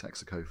business,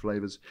 Execo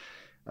Flavors,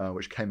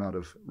 which came out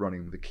of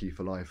running the Key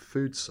for Life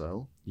food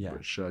cell.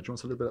 Which do you want to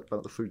say a little bit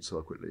about the food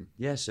cell quickly?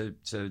 So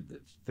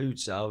the food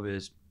cell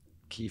is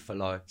Key for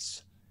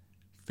Life's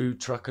food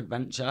truck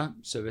adventure.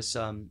 So it's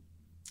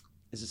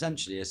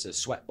essentially a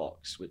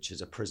sweatbox, which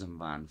is a prison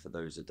van for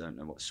those that don't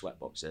know what a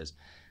sweatbox is.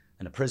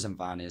 And a prison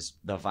van is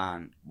the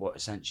van what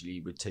essentially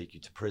would take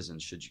you to prison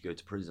should you go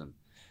to prison.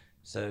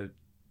 So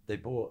they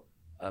bought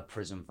a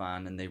prison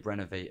van and they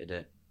renovated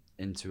it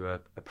into a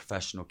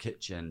professional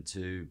kitchen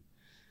to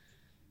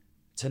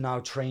now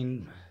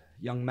train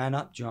young men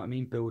up, do you know what I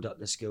mean? Build up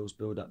their skills,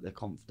 build up their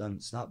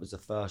confidence. That was the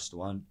first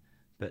one.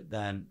 But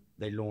then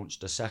they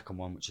launched a second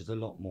one, which is a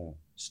lot more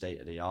state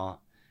of the art.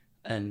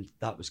 And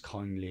that was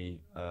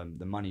kindly,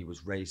 the money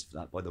was raised for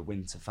that by the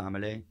Winter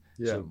family.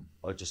 So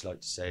I'd just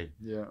like to say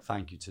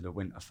thank you to the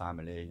Winter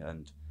family,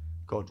 and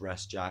God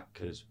rest Jack,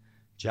 because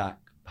Jack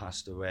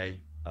passed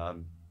away.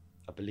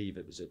 I believe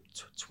it was at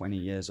 20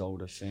 years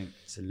old, I think,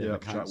 to liver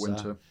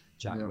cancer.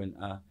 Jack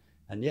Winter.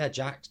 And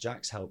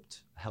Jack's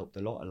helped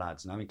a lot of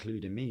lads now,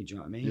 including me, do you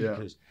know what I mean?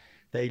 Because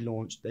they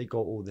got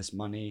all this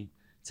money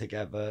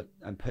together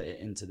and put it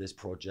into this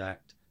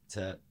project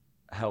to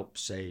help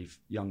save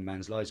young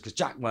men's lives, because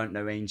Jack weren't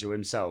no angel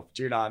himself,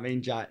 do you know what I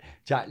mean? Jack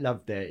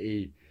loved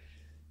it.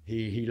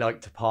 He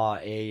liked to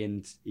party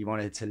and he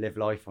wanted to live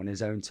life on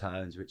his own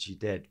terms, which he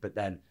did. But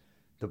then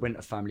the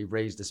Winter family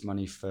raised this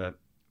money for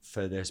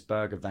this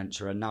burger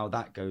venture, and now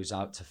that goes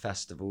out to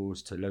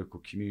festivals, to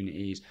local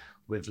communities,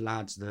 with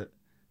lads that,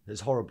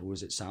 as horrible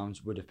as it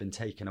sounds, would have been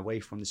taken away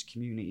from this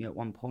community at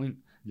one point.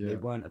 They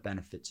weren't a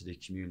benefit to the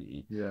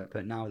community,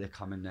 but now they're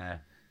coming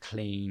there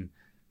clean,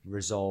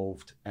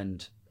 resolved,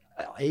 and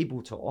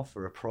able to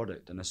offer a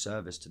product and a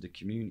service to the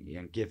community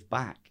and give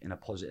back in a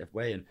positive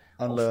way, and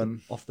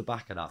learn off the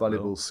back of that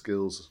valuable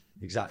skills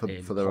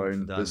for their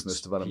own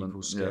business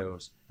development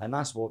skills. And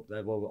that's what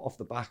off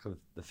the back of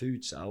the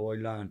food cell, I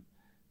learned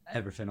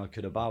everything I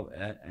could about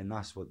it, and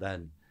that's what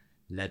then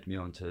led me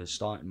on to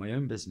starting my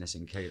own business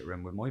in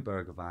catering with my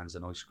burger vans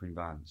and ice cream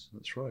vans.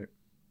 That's right.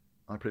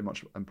 I pretty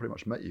much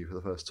met you for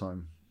the first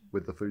time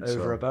with the food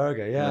over a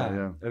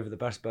burger, over the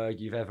best burger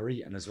you've ever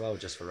eaten as well,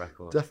 just for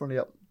record. Definitely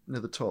up near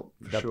the top,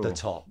 sure. The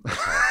top.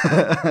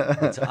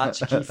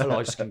 Actually, Key for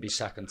Life can be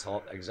second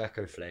top.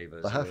 Execo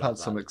Flavors. I have had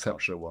some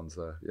exceptional ones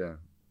there,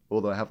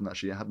 although I haven't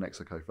actually had an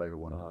Execo flavour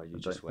one. Oh, you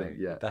just wait.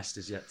 The best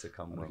is yet to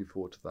come. I'm looking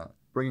forward to that.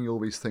 Bringing all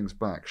these things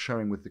back,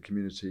 sharing with the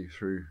community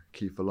through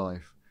Key for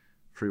Life,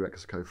 through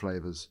Execo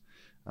Flavors,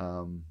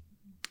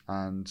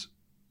 and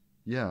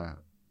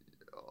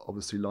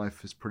obviously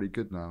life is pretty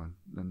good now,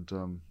 and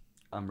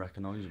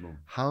unrecognisable.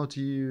 How do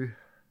you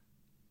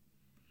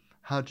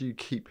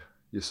keep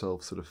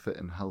yourself sort of fit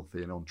and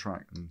healthy and on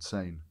track and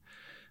sane?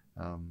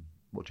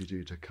 What do you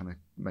do to kind of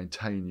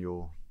maintain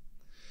your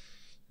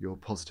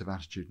positive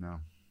attitude now?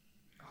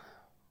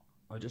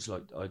 I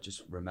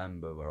just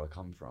remember where I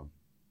come from.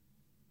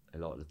 A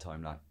lot of the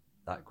time,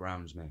 that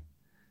grounds me,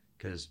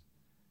 because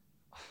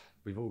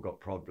we've all got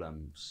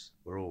problems.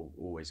 We're all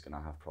always going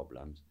to have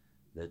problems.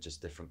 They're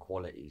just different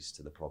qualities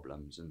to the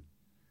problems. And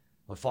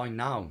I find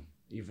now,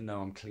 even though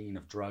I'm clean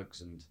of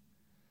drugs and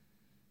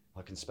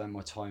I can spend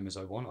my time as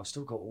I want, I've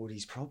still got all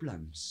these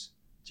problems.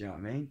 Do you know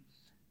what I mean?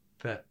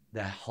 But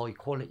they're high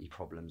quality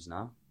problems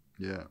now.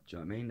 Yeah. Do you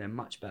know what I mean? They're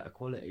much better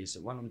quality.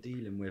 So when I'm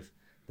dealing with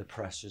the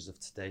pressures of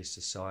today's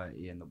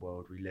society and the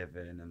world we live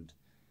in, and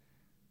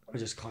I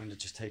just kind of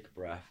just take a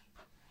breath,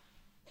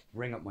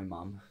 ring up my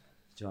mum,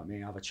 do you know what I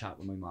mean? Have a chat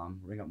with my mum,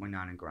 ring up my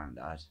nan and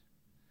granddad,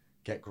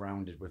 get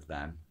grounded with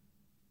them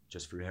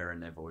just through hearing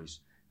their voice.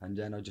 And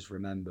then I just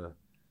remember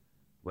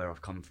where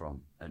I've come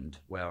from and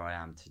where I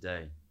am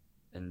today.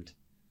 And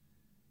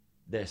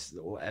this,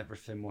 or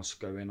everything what's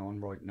going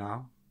on right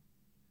now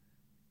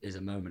is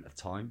a moment of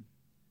time.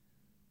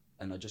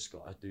 And I just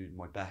got to do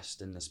my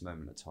best in this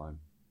moment of time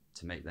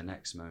to make the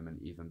next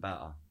moment even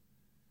better.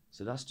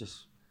 So it's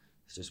just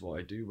what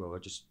I do, bro. I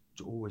just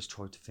always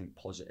try to think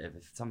positive.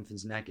 If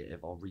something's negative,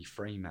 I'll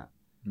reframe it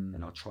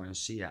and I'll try and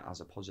see it as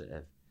a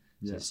positive.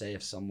 So say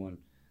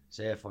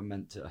if I'm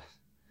meant to,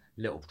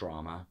 little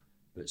drama,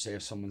 but say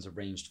if someone's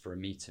arranged for a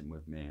meeting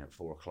with me at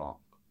 4:00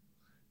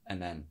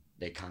 and then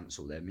they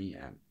cancel their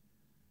meeting,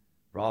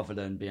 rather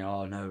than being,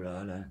 oh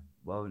no,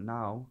 well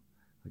now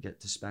I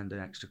get to spend an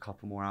extra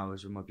couple more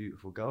hours with my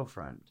beautiful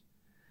girlfriend.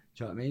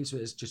 Do you know what I mean? So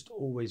it's just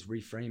always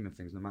reframing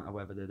things, no matter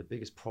whether they're the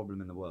biggest problem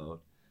in the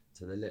world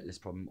to the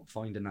littlest problem,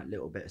 finding that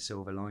little bit of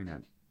silver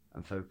lining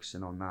and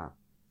focusing on that,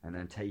 and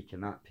then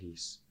taking that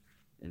piece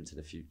into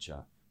the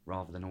future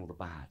rather than all the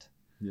bad.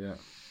 Yeah,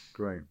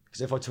 great.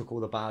 Because if I took all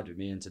the bad with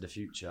me into the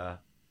future,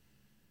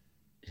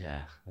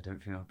 yeah, I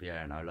don't think I'd be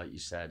here now. Like you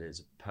said, it's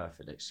a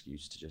perfect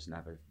excuse to just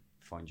never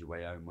find your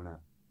way home, wouldn't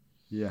it?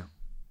 Yeah.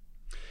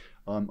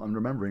 I'm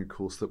remembering, of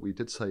course, that we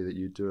did say that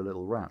you'd do a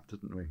little rap,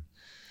 didn't we?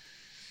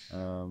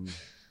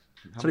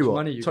 Tell you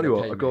what,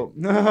 I got.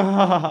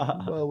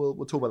 Well,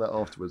 we'll talk about that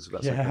afterwards. If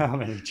that's okay. I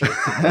mean,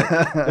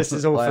 this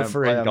is all for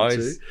free,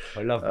 guys.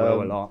 I love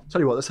Will a lot.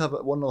 Tell you what, let's have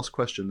one last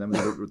question, then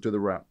we'll do the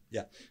rap.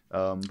 Yeah.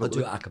 I'll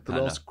do it a cappella.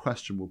 The last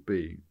question will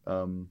be,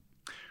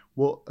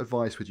 what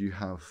advice would you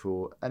have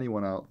for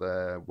anyone out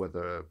there,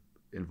 whether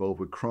involved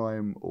with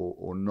crime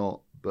or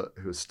not, but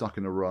who are stuck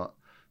in a rut,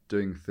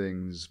 doing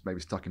things,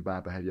 maybe stuck in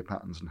bad behaviour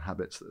patterns and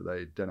habits that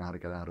they don't know how to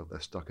get out of, they're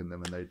stuck in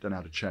them and they don't know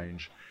how to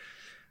change?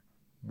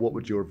 What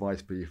would your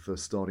advice be for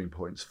starting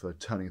points for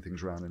turning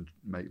things around and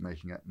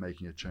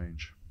making a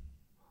change?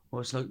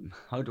 Well, it's like,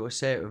 how do I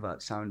say it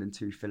without sounding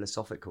too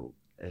philosophical?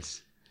 Do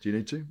you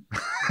need to?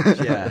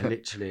 Yeah,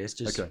 literally. It's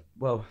just, okay.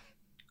 Well,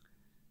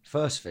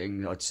 first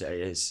thing I'd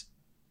say is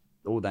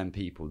all them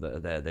people that are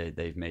there,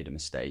 they've made a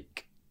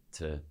mistake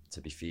to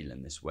be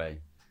feeling this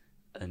way.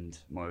 And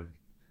my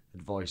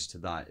advice to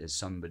that is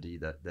somebody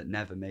that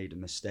never made a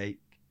mistake,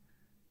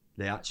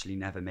 they actually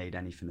never made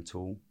anything at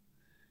all.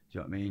 Do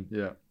you know what I mean?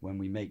 Yeah. When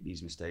we make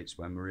these mistakes,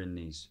 when we're in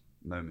these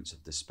moments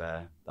of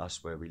despair,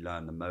 that's where we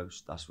learn the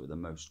most. That's where the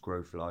most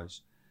growth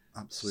lies.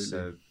 Absolutely.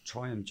 So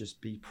try and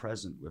just be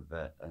present with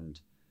it and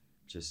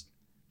just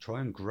try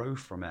and grow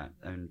from it.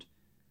 And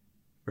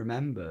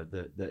remember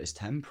that it's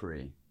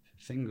temporary.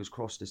 Fingers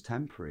crossed it's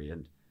temporary.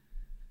 And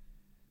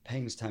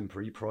pain's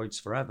temporary, pride's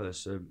forever.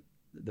 So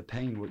the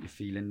pain, what you're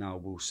feeling now,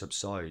 will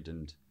subside.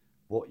 And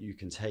what you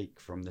can take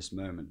from this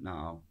moment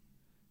now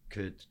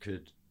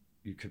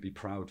you could be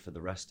proud for the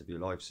rest of your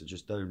life. So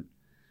just don't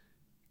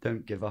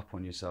give up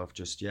on yourself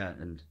just yet,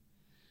 and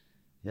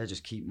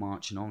just keep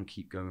marching on,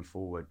 keep going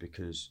forward,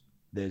 because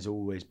there's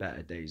always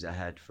better days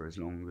ahead for as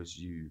long as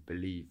you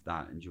believe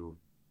that and you're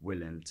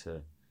willing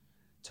to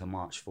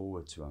march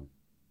forward to them.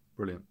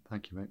 Brilliant.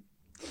 Thank you, mate.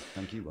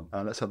 Thank you, Will.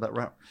 Let's have that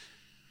rap.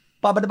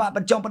 Jump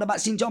on the back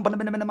scene, jump on the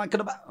minute,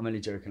 I'm only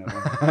joking.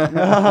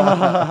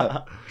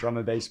 Drum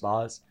and bass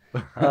bars.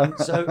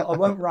 So I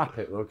won't rap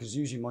it, Will, because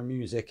usually my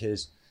music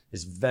is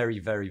very,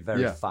 very,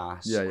 very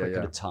fast, quick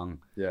of the tongue.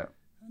 Yeah.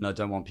 And I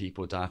don't want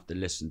people to have to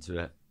listen to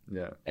it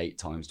 8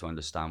 times to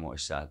understand what I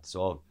said.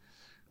 So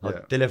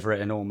I'll deliver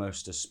it in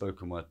almost a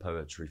spoken word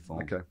poetry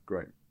form. Okay,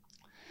 great.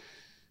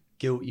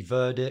 Guilty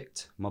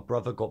verdict. My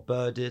brother got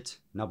birded.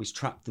 Now he's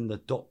trapped in the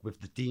dock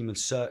with the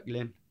demons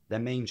circling.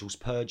 Them angels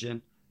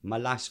purging. My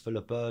life's full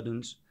of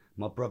burdens.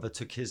 My brother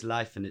took his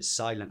life and it's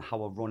silent.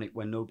 How ironic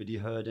when nobody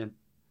heard him.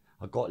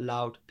 I got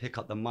loud, pick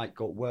up the mic,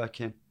 got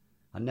working.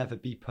 I'll never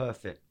be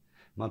perfect.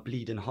 My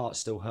bleeding heart's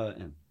still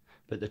hurting.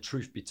 But the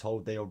truth be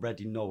told, they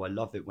already know I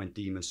love it when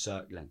demons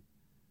circling.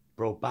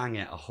 Bro, bang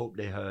it, I hope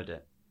they heard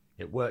it.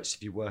 It works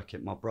if you work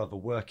it, my brother,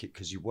 work it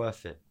 'cause you're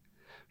worth it.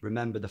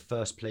 Remember the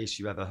first place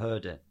you ever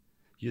heard it.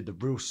 You're the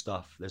real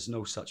stuff, there's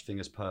no such thing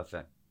as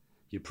perfect.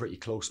 You're pretty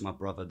close, my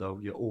brother, though,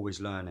 you're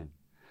always learning.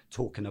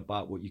 Talking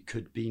about what you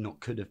could be, not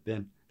could have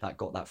been, that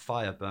got that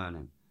fire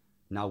burning.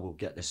 Now we'll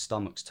get their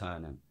stomachs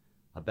turning.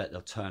 I bet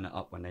they'll turn it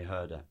up when they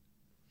heard it.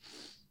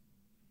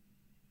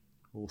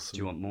 Awesome. Do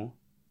you want more?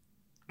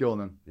 Go on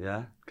then.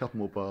 Yeah? Couple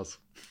more bars.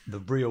 The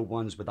real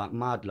ones with that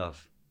mad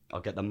love.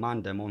 I'll get the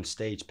man them on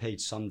stage paid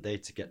someday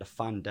to get the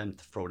fan them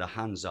to throw their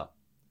hands up.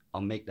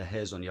 I'll make the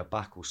hairs on your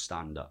back will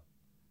stand up.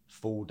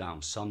 Fall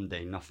down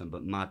someday, nothing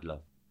but mad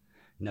love.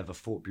 Never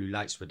thought blue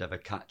lights would ever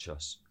catch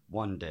us.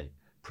 One day,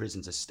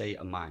 prison's a state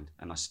of mind,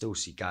 and I still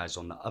see guys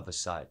on the other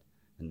side,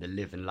 and they're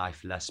living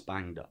life less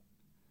banged up.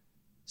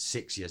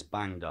 6 years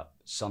banged up,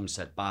 some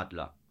said bad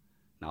luck.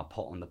 Now I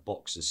put on the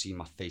box and see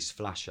my face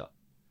flash up.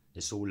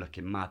 It's all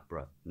looking mad,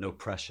 bruh, no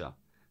pressure.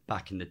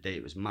 back in the day,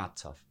 it was mad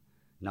tough.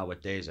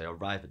 Nowadays, I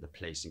arrive at the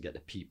place and get the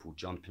people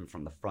jumping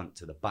from the front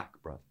to the back,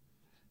 bruv.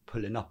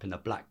 Pulling up in a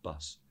black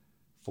bus,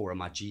 4 of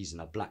my G's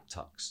in a black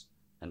tux,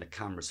 and the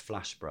cameras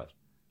flash, bruv.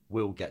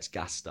 Will gets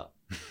gassed up.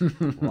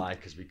 Why?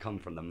 Because we come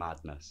from the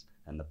madness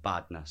and the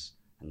badness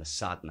and the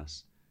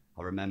sadness.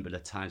 I remember the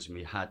times when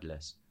we had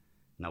less.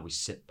 Now we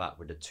sit back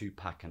with a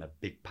 2-pack and a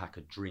big pack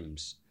of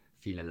dreams,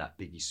 feeling like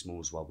Biggie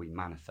Smalls while we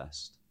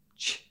manifest.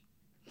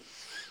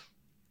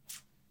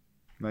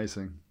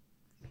 Amazing.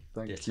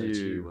 Ditto you.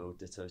 To you, Will.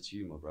 Ditto to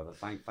you, my brother.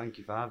 Thank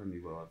you for having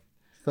me, Will.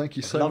 Thank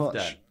you I've so loved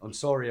much. it. I'm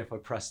sorry if I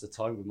pressed the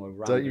time with my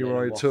rambling. Don't you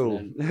worry at all.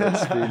 and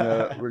It's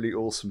waffling. been really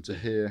awesome to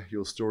hear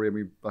your story. I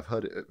mean, I've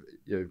heard it,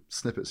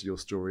 snippets of your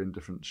story in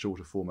different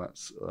shorter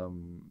formats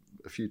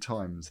a few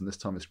times, and this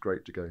time it's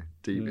great to go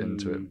deep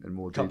into it in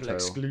more Couple detail.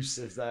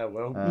 exclusives there,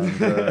 Will.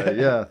 And,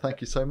 yeah, thank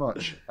you so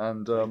much.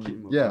 And Thank you,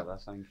 my yeah, brother.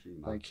 Thank you,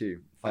 man. thank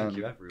you. Thank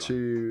you,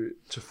 everyone.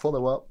 To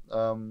follow up,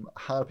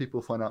 how do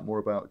people find out more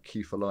about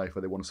Key for Life?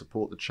 Where they want to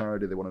support the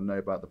charity, they want to know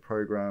about the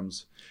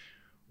programs.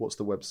 What's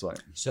the website?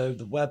 So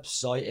the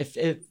website,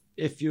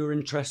 if you're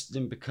interested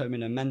in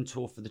becoming a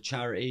mentor for the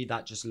charity,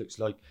 that just looks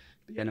like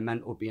being a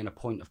mentor, being a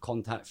point of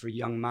contact for a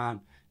young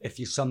man. If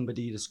you're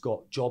somebody that's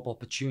got job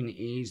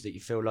opportunities, that you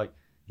feel like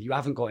you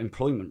haven't got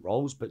employment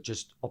roles, but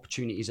just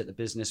opportunities at the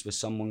business with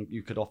someone,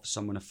 you could offer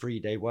someone a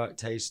 3-day work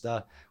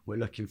taster. We're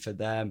looking for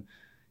them.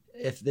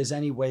 If there's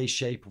any way,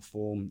 shape or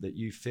form that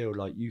you feel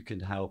like you can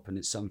help and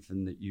it's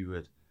something that you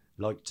would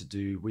like to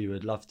do, we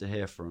would love to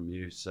hear from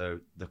you. So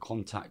the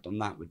contact on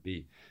that would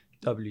be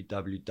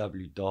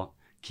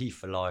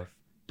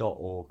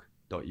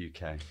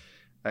www.keyforlife.org.uk.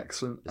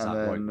 Excellent. Is and that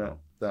then right, Will?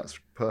 That's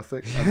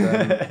perfect. And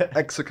then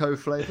Execo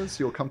Flavors,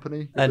 your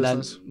company, your And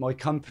business. then my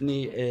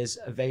company is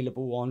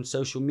available on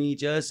social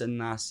medias,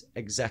 and that's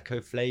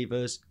Execo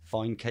Flavors,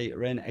 Fine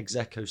Catering.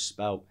 Execo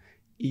spelled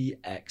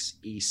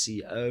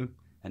EXECO,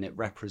 and it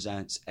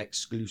represents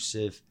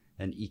exclusive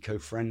and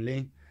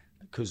eco-friendly,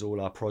 because all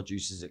our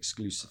produce is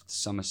exclusive to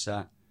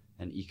Somerset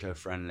and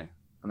eco-friendly.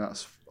 And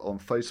that's on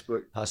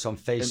Facebook. That's on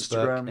Facebook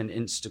Instagram. and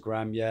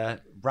Instagram, yeah.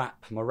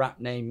 My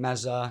rap name,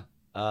 Mezza.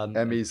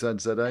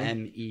 MEZZA.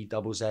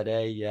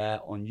 MEZZA, yeah.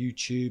 On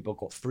YouTube, I've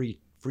got three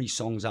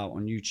songs out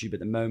on YouTube at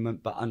the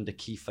moment, but under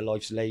Key for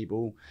Life's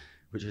label,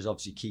 which is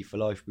obviously Key for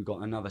Life. We've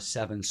got another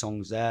 7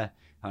 songs there,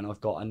 and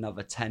I've got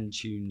another 10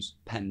 tunes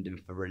pending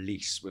for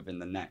release within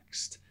the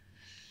next,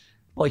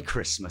 by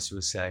Christmas,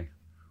 we'll say.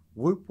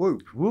 Whoop,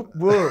 whoop. Whoop,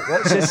 whoop.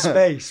 Watch this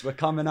space. We're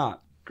coming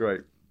up.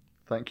 Great.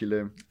 Thank you,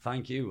 Liam.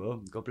 Thank you,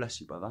 Will. God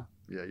bless you, brother.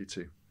 Yeah, you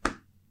too.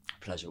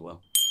 Pleasure,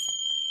 Will.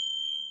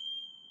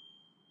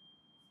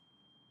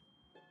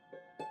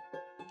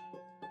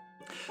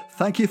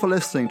 Thank you for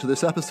listening to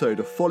this episode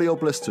of Folly or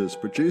Blisters,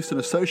 produced in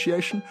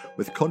association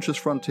with Conscious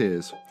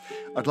Frontiers.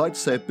 I'd like to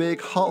say a big,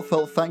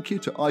 heartfelt thank you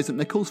to Isaac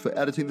Nichols for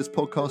editing this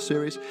podcast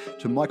series,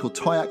 to Michael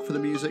Tyak for the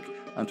music,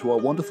 and to our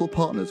wonderful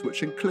partners,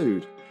 which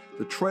include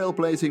the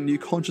trailblazing New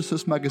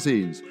Consciousness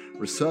magazines,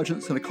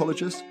 Resurgence and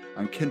Ecologist,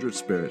 and Kindred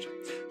Spirit,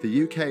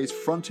 the UK's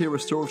Frontier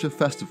Restorative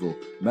Festival,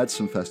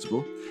 Medicine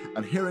Festival,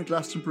 and here in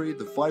Glastonbury,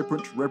 the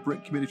vibrant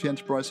Redbrick Community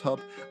Enterprise Hub,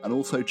 and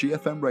also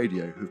GFM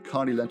Radio, who've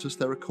kindly lent us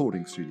their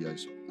recording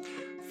studios.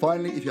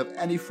 Finally, if you have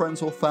any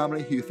friends or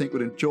family who you think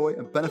would enjoy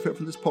and benefit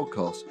from this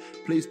podcast,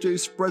 please do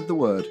spread the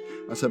word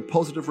and send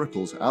positive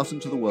ripples out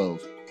into the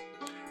world.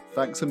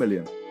 Thanks a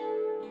million.